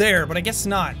get me up there, but I guess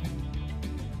not.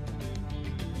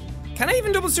 Can I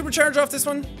even double supercharge off this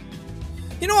one?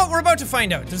 You know what? We're about to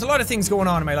find out. There's a lot of things going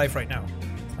on in my life right now.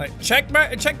 Alright,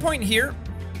 checkpoint here.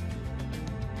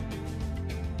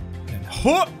 And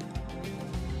huh!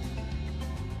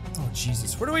 Oh,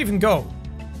 Jesus. Where do I even go?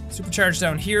 Supercharge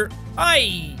down here.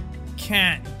 I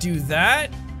can't do that.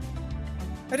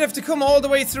 I'd have to come all the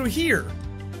way through here.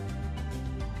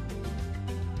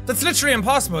 That's literally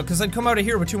impossible because I'd come out of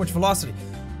here with too much velocity.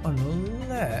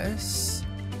 Unless...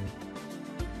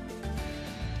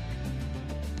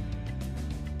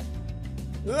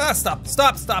 Ah, stop.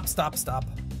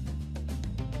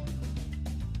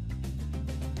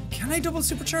 Can I double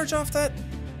supercharge off that?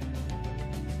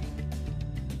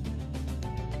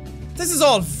 This is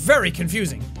all very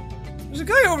confusing. There's a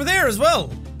guy over there as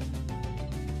well.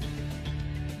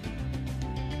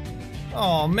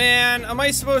 Oh man, am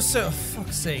I supposed to? Oh,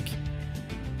 fuck's sake.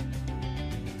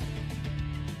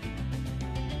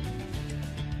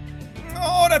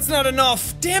 Oh, that's not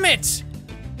enough. Damn it.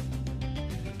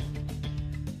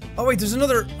 Oh wait, there's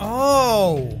another.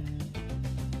 Oh.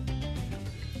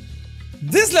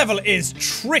 This level is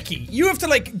tricky. You have to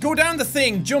like go down the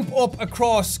thing, jump up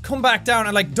across, come back down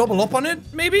and like double up on it,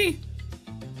 maybe?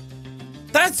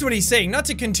 That's what he's saying, not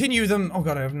to continue them. Oh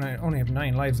god, I only have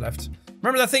 9 lives left.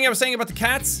 Remember that thing I was saying about the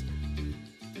cats?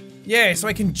 Yeah, so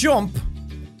I can jump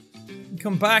and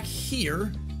come back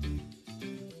here.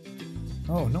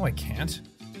 Oh, no I can't.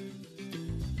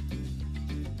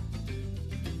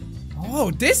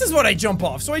 Oh, this is what I jump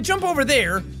off. So I jump over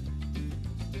there.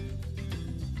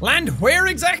 Land where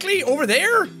exactly? Over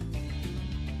there?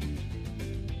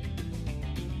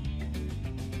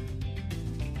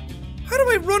 How do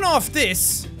I run off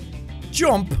this,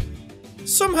 jump,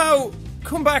 somehow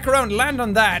come back around, land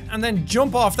on that, and then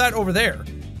jump off that over there?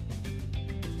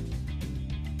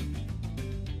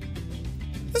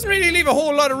 Doesn't really leave a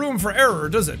whole lot of room for error,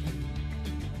 does it?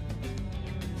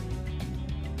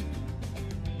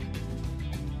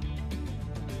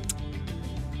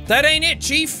 That ain't it,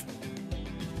 Chief.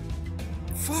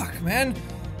 Fuck, man.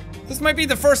 This might be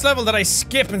the first level that I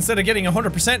skip instead of getting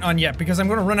 100% on yet, because I'm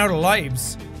gonna run out of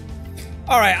lives.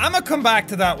 Alright, I'm gonna come back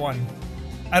to that one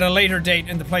at a later date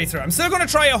in the playthrough. I'm still gonna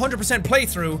try a 100%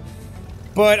 playthrough,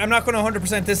 but I'm not gonna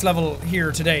 100% this level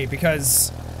here today,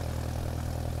 because...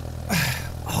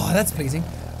 oh, that's pleasing.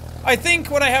 I think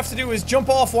what I have to do is jump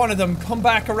off one of them, come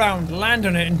back around, land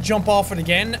on it, and jump off it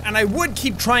again, and I would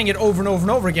keep trying it over and over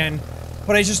and over again,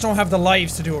 but I just don't have the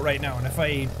lives to do it right now, and if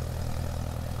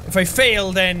I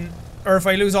fail, then... or if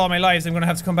I lose all my lives, I'm gonna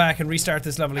have to come back and restart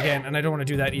this level again, and I don't want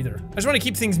to do that either. I just want to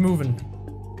keep things moving.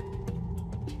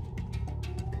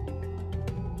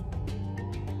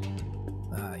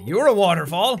 You're a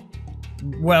waterfall.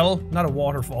 Well, not a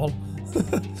waterfall.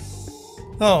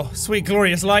 Oh, sweet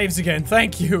glorious lives again,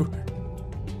 thank you.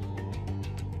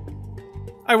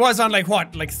 I was on like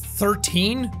what, like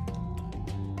 13? I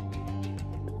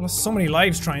lost so many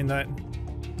lives trying that.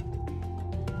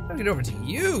 I'll get over to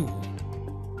you.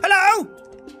 Hello!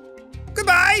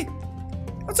 Goodbye!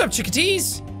 What's up,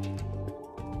 chickadees?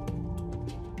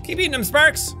 Keep eating them,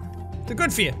 Sparks. They're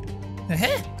good for you.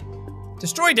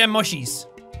 Destroy them mushies.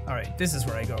 Alright, this is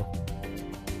where I go.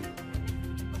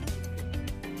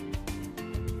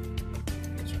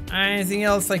 Is there anything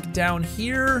else like down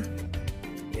here?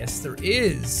 Yes, there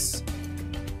is.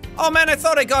 Oh man, I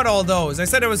thought I got all those. I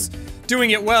said I was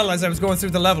doing it well as I was going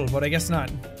through the level, but I guess not.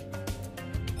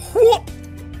 Whoop!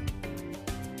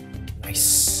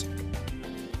 Nice.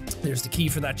 There's the key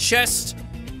for that chest.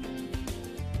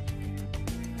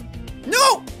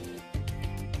 No!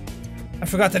 I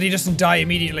forgot that he doesn't die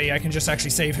immediately. I can just actually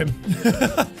save him.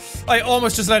 I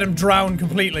almost just let him drown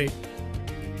completely.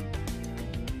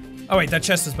 Oh wait, that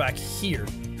chest is back here.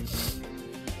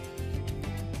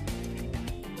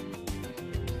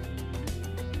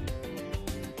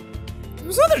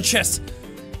 Those other chests.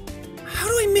 How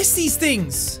do I miss these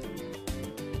things?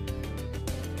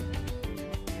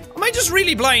 Am I just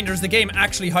really blind, or is the game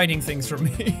actually hiding things from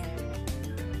me?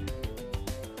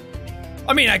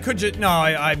 I mean, I could just... no,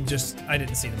 I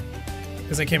didn't see them.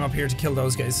 Because I came up here to kill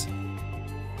those guys.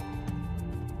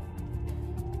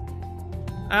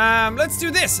 Let's do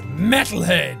this.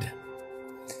 Metalhead.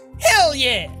 Hell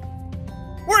yeah!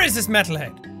 Where is this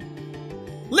metalhead?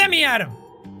 Let me at him.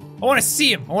 I want to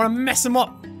see him. I want to mess him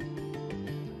up.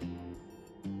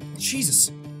 Jesus.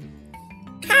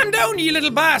 Calm down, you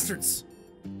little bastards.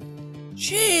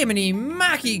 Jiminy,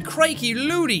 Mackie, Crikey,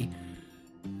 Looty.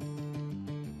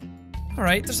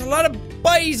 Alright, there's a lot of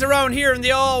boys around here and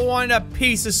they all want a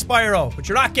piece of Spyro, but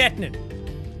you're not getting it.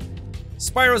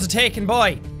 Spyro's a taken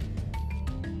boy.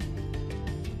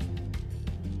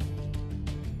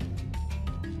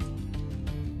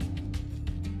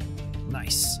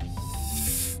 Nice.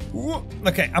 Ooh,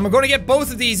 okay, I'm gonna get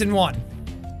both of these in one.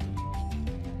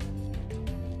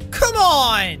 Come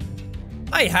on!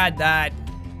 I had that.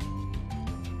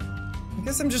 I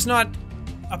guess I'm just not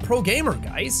a pro gamer,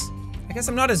 guys. I guess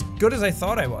I'm not as good as I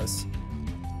thought I was.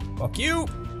 Fuck you.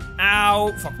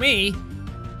 Ow. Fuck me.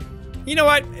 You know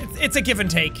what? It's a give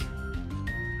and take.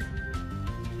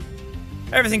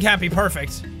 Everything can't be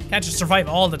perfect. Can't just survive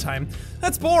all the time.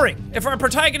 That's boring. If our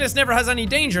protagonist never has any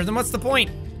danger, then what's the point?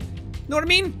 Know what I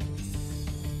mean?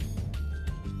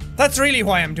 That's really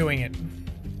why I'm doing it.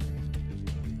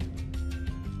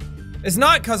 It's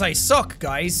not because I suck,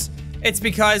 guys. It's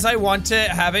because I want to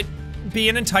have it be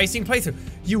an enticing playthrough.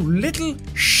 You little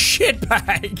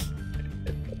shitbag.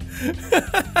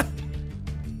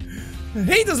 I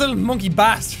hate those little monkey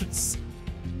bastards.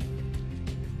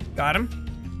 Got him.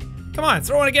 Come on,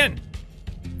 throw it again.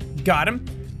 Got him.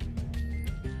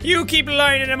 You keep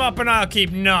lining him up and I'll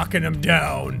keep knocking him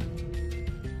down.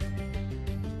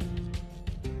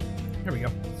 There we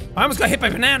go. I almost got hit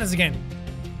by bananas again.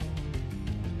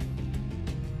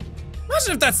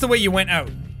 Imagine if that's the way you went out.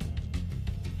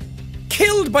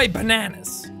 Killed by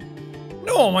bananas.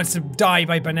 No one wants to die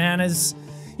by bananas.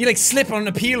 You like slip on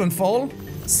a peel and fall.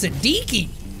 Siddiqui.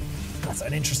 That's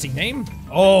an interesting name.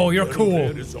 Oh, you're cool.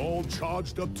 Metalhead is all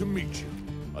charged up to meet you.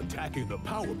 Attacking the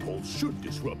power pole should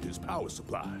disrupt his power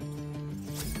supply.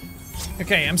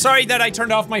 Okay, I'm sorry that I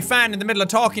turned off my fan in the middle of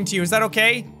talking to you. Is that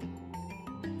okay?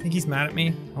 I think he's mad at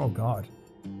me. Oh god.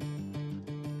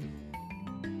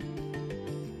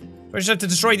 Do I just have to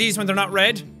destroy these when they're not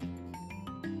red?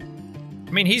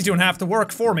 I mean, he's doing half the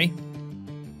work for me.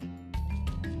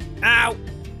 Ow!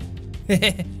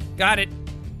 Got it.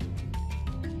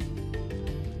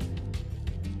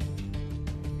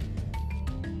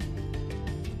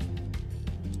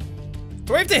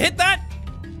 Do I have to hit that?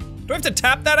 Do I have to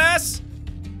tap that ass?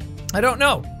 I don't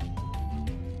know.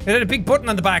 It had a big button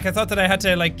on the back. I thought that I had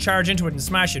to like charge into it and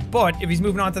smash it. But if he's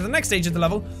moving on to the next stage of the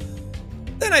level,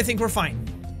 then I think we're fine.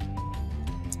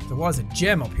 There was a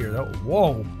gem up here though.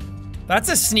 Whoa. That's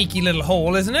a sneaky little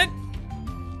hole, isn't it?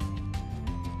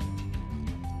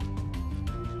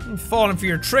 I'm falling for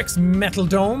your tricks, Metal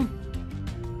Dome.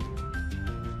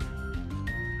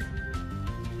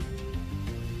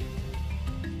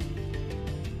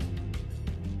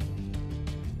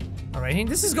 Alright,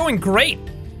 this is going great.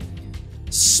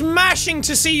 Smashing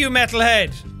to see you,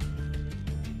 Metalhead.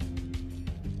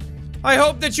 I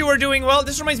hope that you are doing well.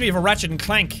 This reminds me of a Ratchet and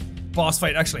Clank boss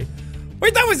fight, actually.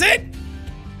 Wait, that was it?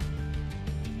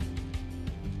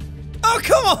 Oh,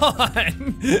 come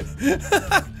on!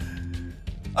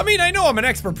 I mean, I know I'm an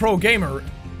expert pro gamer,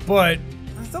 but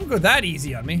don't go that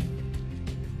easy on me.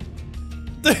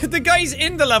 The guys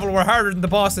in the level were harder than the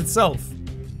boss itself.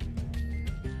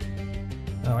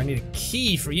 Oh, I need a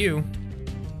key for you.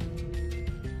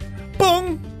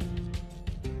 Boom!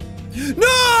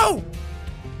 No!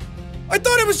 I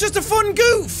thought it was just a fun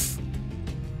goof!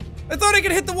 I thought I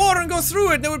could hit the water and go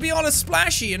through it and it would be all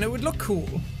splashy and it would look cool.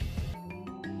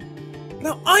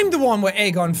 Now I'm the one with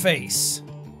egg on face.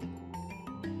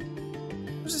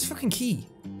 Where's this fucking key?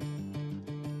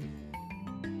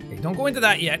 Okay, don't go into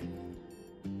that yet.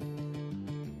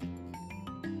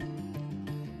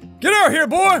 Get out here,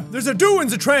 boy! There's a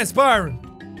doings a-transpiring.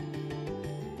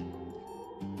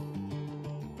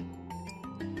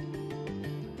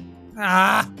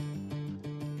 Ah!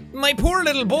 My poor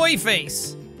little boy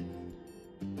face.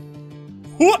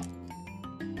 What?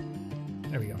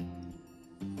 There we go.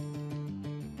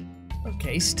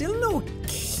 Okay, still no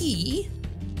key.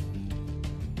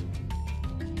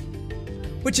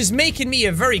 Which is making me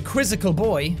a very quizzical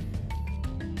boy.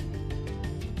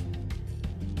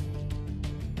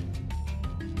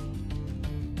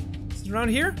 Is it around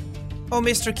here? Oh,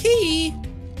 Mr. Key!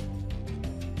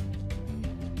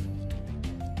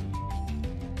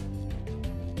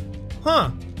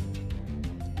 Huh.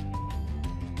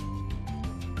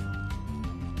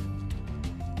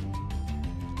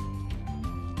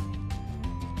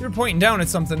 You're pointing down at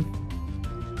something.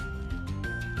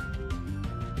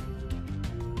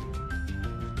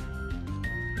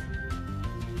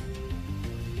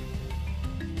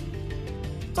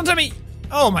 Don't tell me.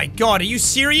 Oh my god, are you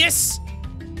serious?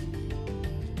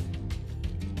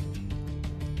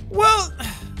 Well,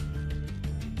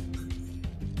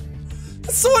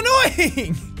 that's so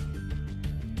annoying.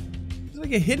 Is there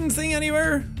like a hidden thing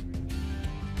anywhere?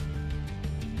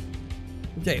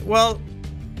 Okay, well,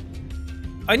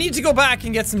 I need to go back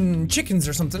and get some chickens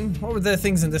or something. What were the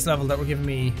things in this level that were giving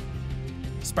me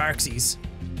sparksies?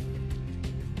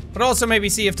 But also maybe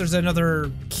see if there's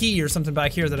another key or something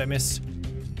back here that I missed.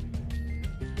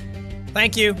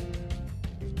 Thank you.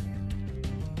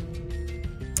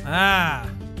 Ah,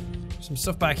 some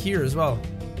stuff back here as well.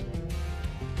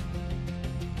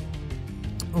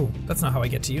 Oh, that's not how I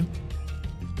get to you.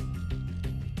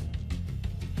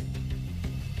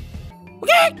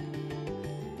 Okay!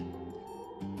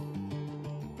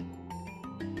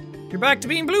 You're back to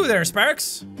being blue there,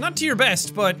 Sparks. Not to your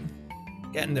best, but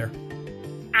getting there.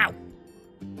 Ow!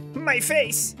 My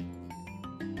face!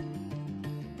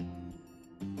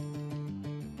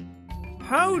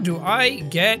 How do I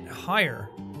get higher?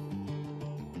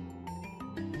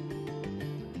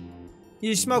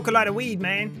 You smoke a lot of weed,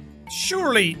 man.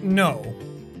 Surely no.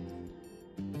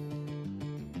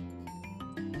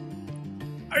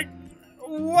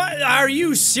 What? Are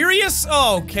you serious?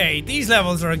 Okay, these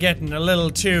levels are getting a little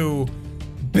too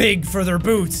big for their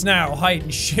boots now, hiding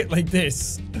shit like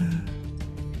this.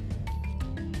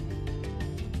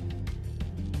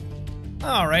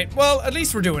 Alright, well, at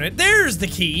least we're doing it. There's the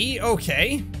key,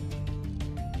 okay.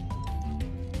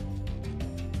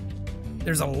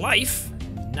 There's a life.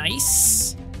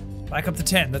 Nice. Back up to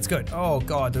 10, that's good. Oh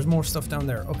god, there's more stuff down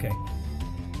there, okay.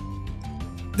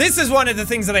 This is one of the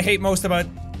things that I hate most about...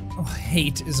 Oh,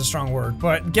 hate is a strong word,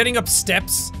 but getting up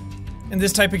steps in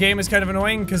this type of game is kind of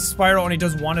annoying because Spyro only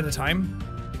does one at a time.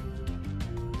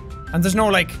 And there's no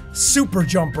like super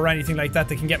jump or anything like that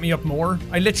can get me up more.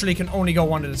 I literally can only go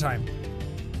one at a time.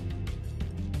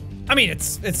 I mean,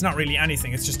 it's not really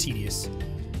anything, it's just tedious.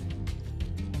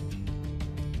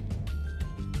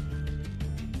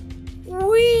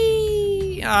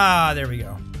 Whee! Ah, there we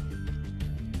go.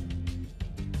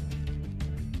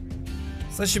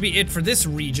 So that should be it for this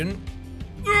region.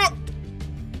 Ugh.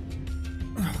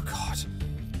 Oh god.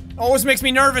 Always makes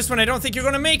me nervous when I don't think you're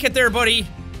gonna make it there, buddy.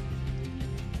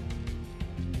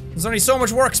 There's only so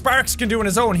much work Sparks can do on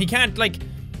his own. He can't, like,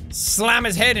 slam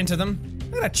his head into them.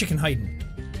 Look at that chicken hiding.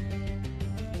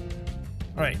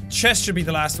 Alright, chest should be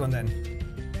the last one then.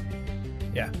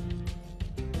 Yeah.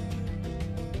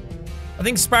 I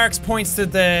think Sparks points to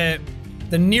the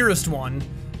nearest one,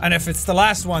 and if it's the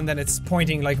last one, then it's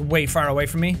pointing, like, way far away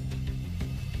from me.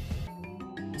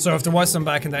 So if there was some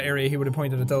back in that area, he would have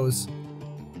pointed at those.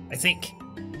 I think.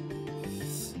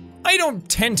 I don't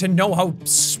tend to know how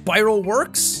Spyro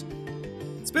works.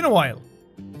 It's been a while.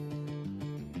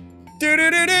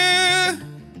 Do-do-do-do.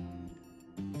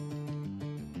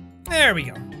 There we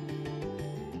go.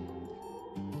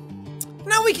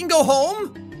 Now we can go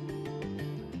home.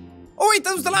 Oh wait,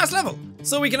 that was the last level.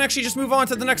 So we can actually just move on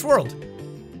to the next world.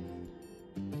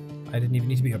 I didn't even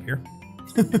need to be up here.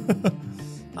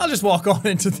 I'll just walk on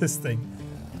into this thing.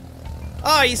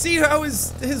 Ah, you see how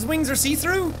his wings are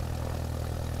see-through?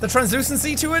 The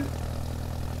translucency to it?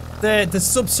 The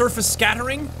subsurface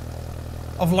scattering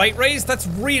of light rays? That's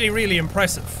really, really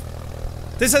impressive.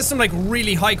 This has some like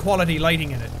really high quality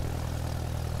lighting in it.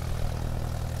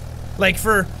 Like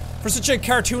for such a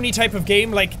cartoony type of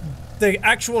game, like the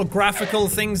actual graphical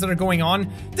things that are going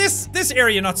on, this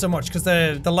area not so much because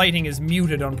the lighting is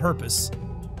muted on purpose.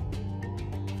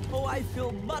 Oh, I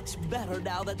feel much better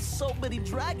now that so many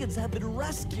dragons have been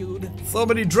rescued. So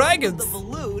many dragons? The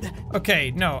balloon.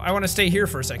 Okay, no, I want to stay here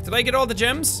for a sec. Did I get all the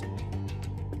gems?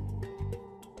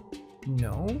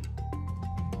 No.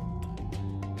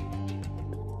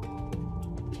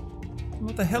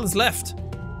 What the hell is left?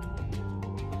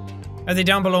 Are they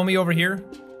down below me over here?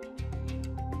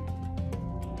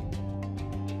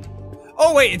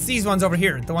 Oh wait, it's these ones over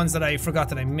here. The ones that I forgot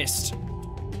that I missed.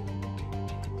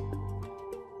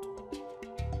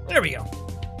 There we go.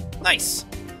 Nice.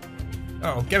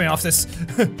 Oh, get me off this.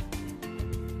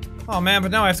 Oh man, but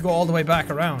now I have to go all the way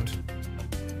back around.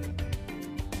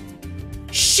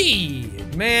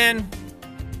 Shit, man.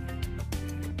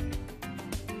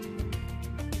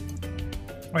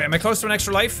 Wait, am I close to an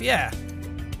extra life? Yeah.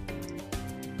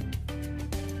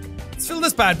 Let's fill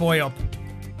this bad boy up.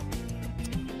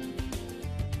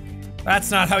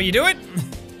 That's not how you do it.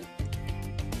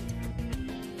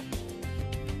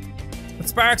 But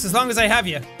Sparks, as long as I have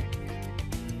you,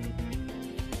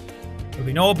 there'll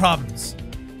be no problems.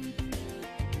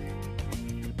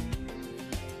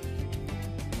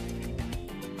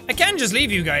 I can just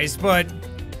leave you guys, but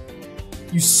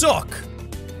you suck.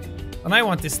 And I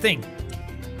want this thing.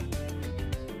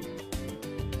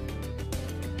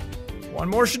 One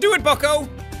more should do it, bucko.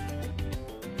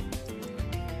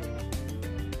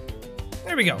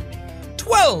 There we go.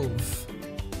 12.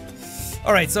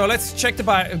 Alright, so let's check the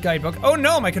guidebook. Oh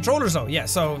no, my controller's low. Yeah,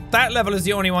 so that level is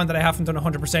the only one that I haven't done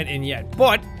 100% in yet.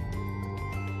 But...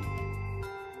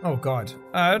 oh god.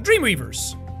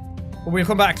 Dreamweavers. But we'll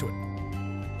come back to it.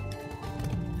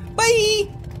 Bye!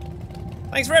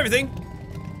 Thanks for everything.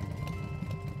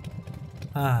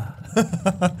 Ah.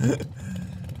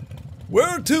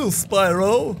 Where to,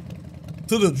 Spyro?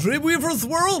 To the Dreamweaver's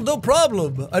world? No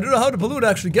problem. I don't know how the balloon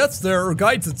actually gets there or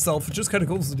guides itself. It just kind of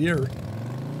goes in the air.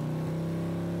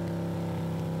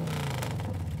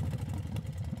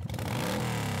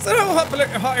 Is that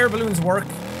how hot air balloons work?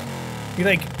 You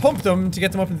like pump them to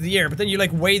get them up into the air, but then you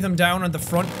like weigh them down on the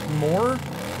front more,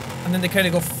 and then they kind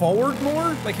of go forward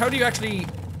more? Like how do you actually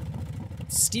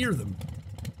steer them?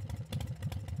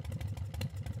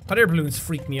 Hot air balloons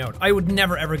freak me out. I would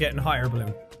never ever get in a hot air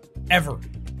balloon. Ever.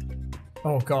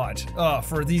 Oh god.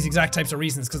 For these exact types of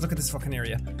reasons, because look at this fucking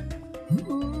area.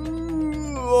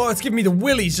 Oh, it's giving me the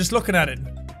willies just looking at it.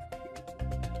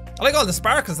 I like all the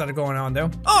sparkles that are going on though.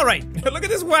 Alright, look at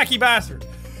this wacky bastard.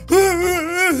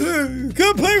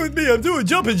 Come play with me, I'm doing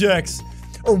jumping jacks.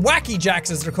 Or wacky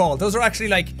jacks as they're called. Those are actually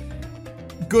like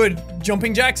good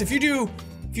jumping jacks. If you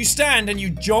stand and you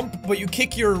jump, but you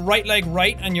kick your right leg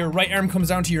right and your right arm comes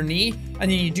down to your knee,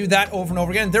 and then you do that over and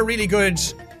over again, they're really good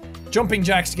jumping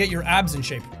jacks to get your abs in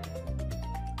shape.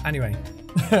 Anyway,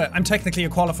 I'm technically a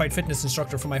qualified fitness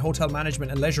instructor for my hotel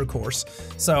management and leisure course,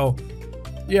 so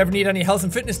you ever need any health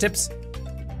and fitness tips,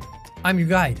 I'm your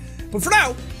guy. But for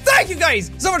now, thank Thank you guys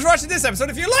so much for watching this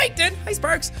episode. If you liked it, hi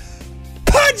Sparks,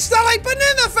 punch the like button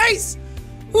in the face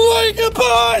like a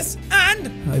boss.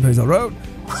 And I plays around.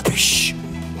 whoopish,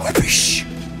 whoopish.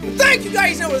 Thank you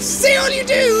guys, and we'll see all you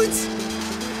dudes in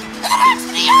the next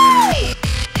video.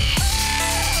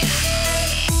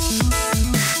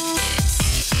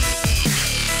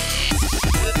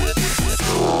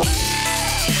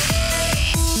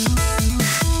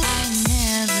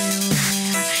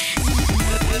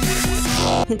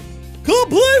 I'm everywhere.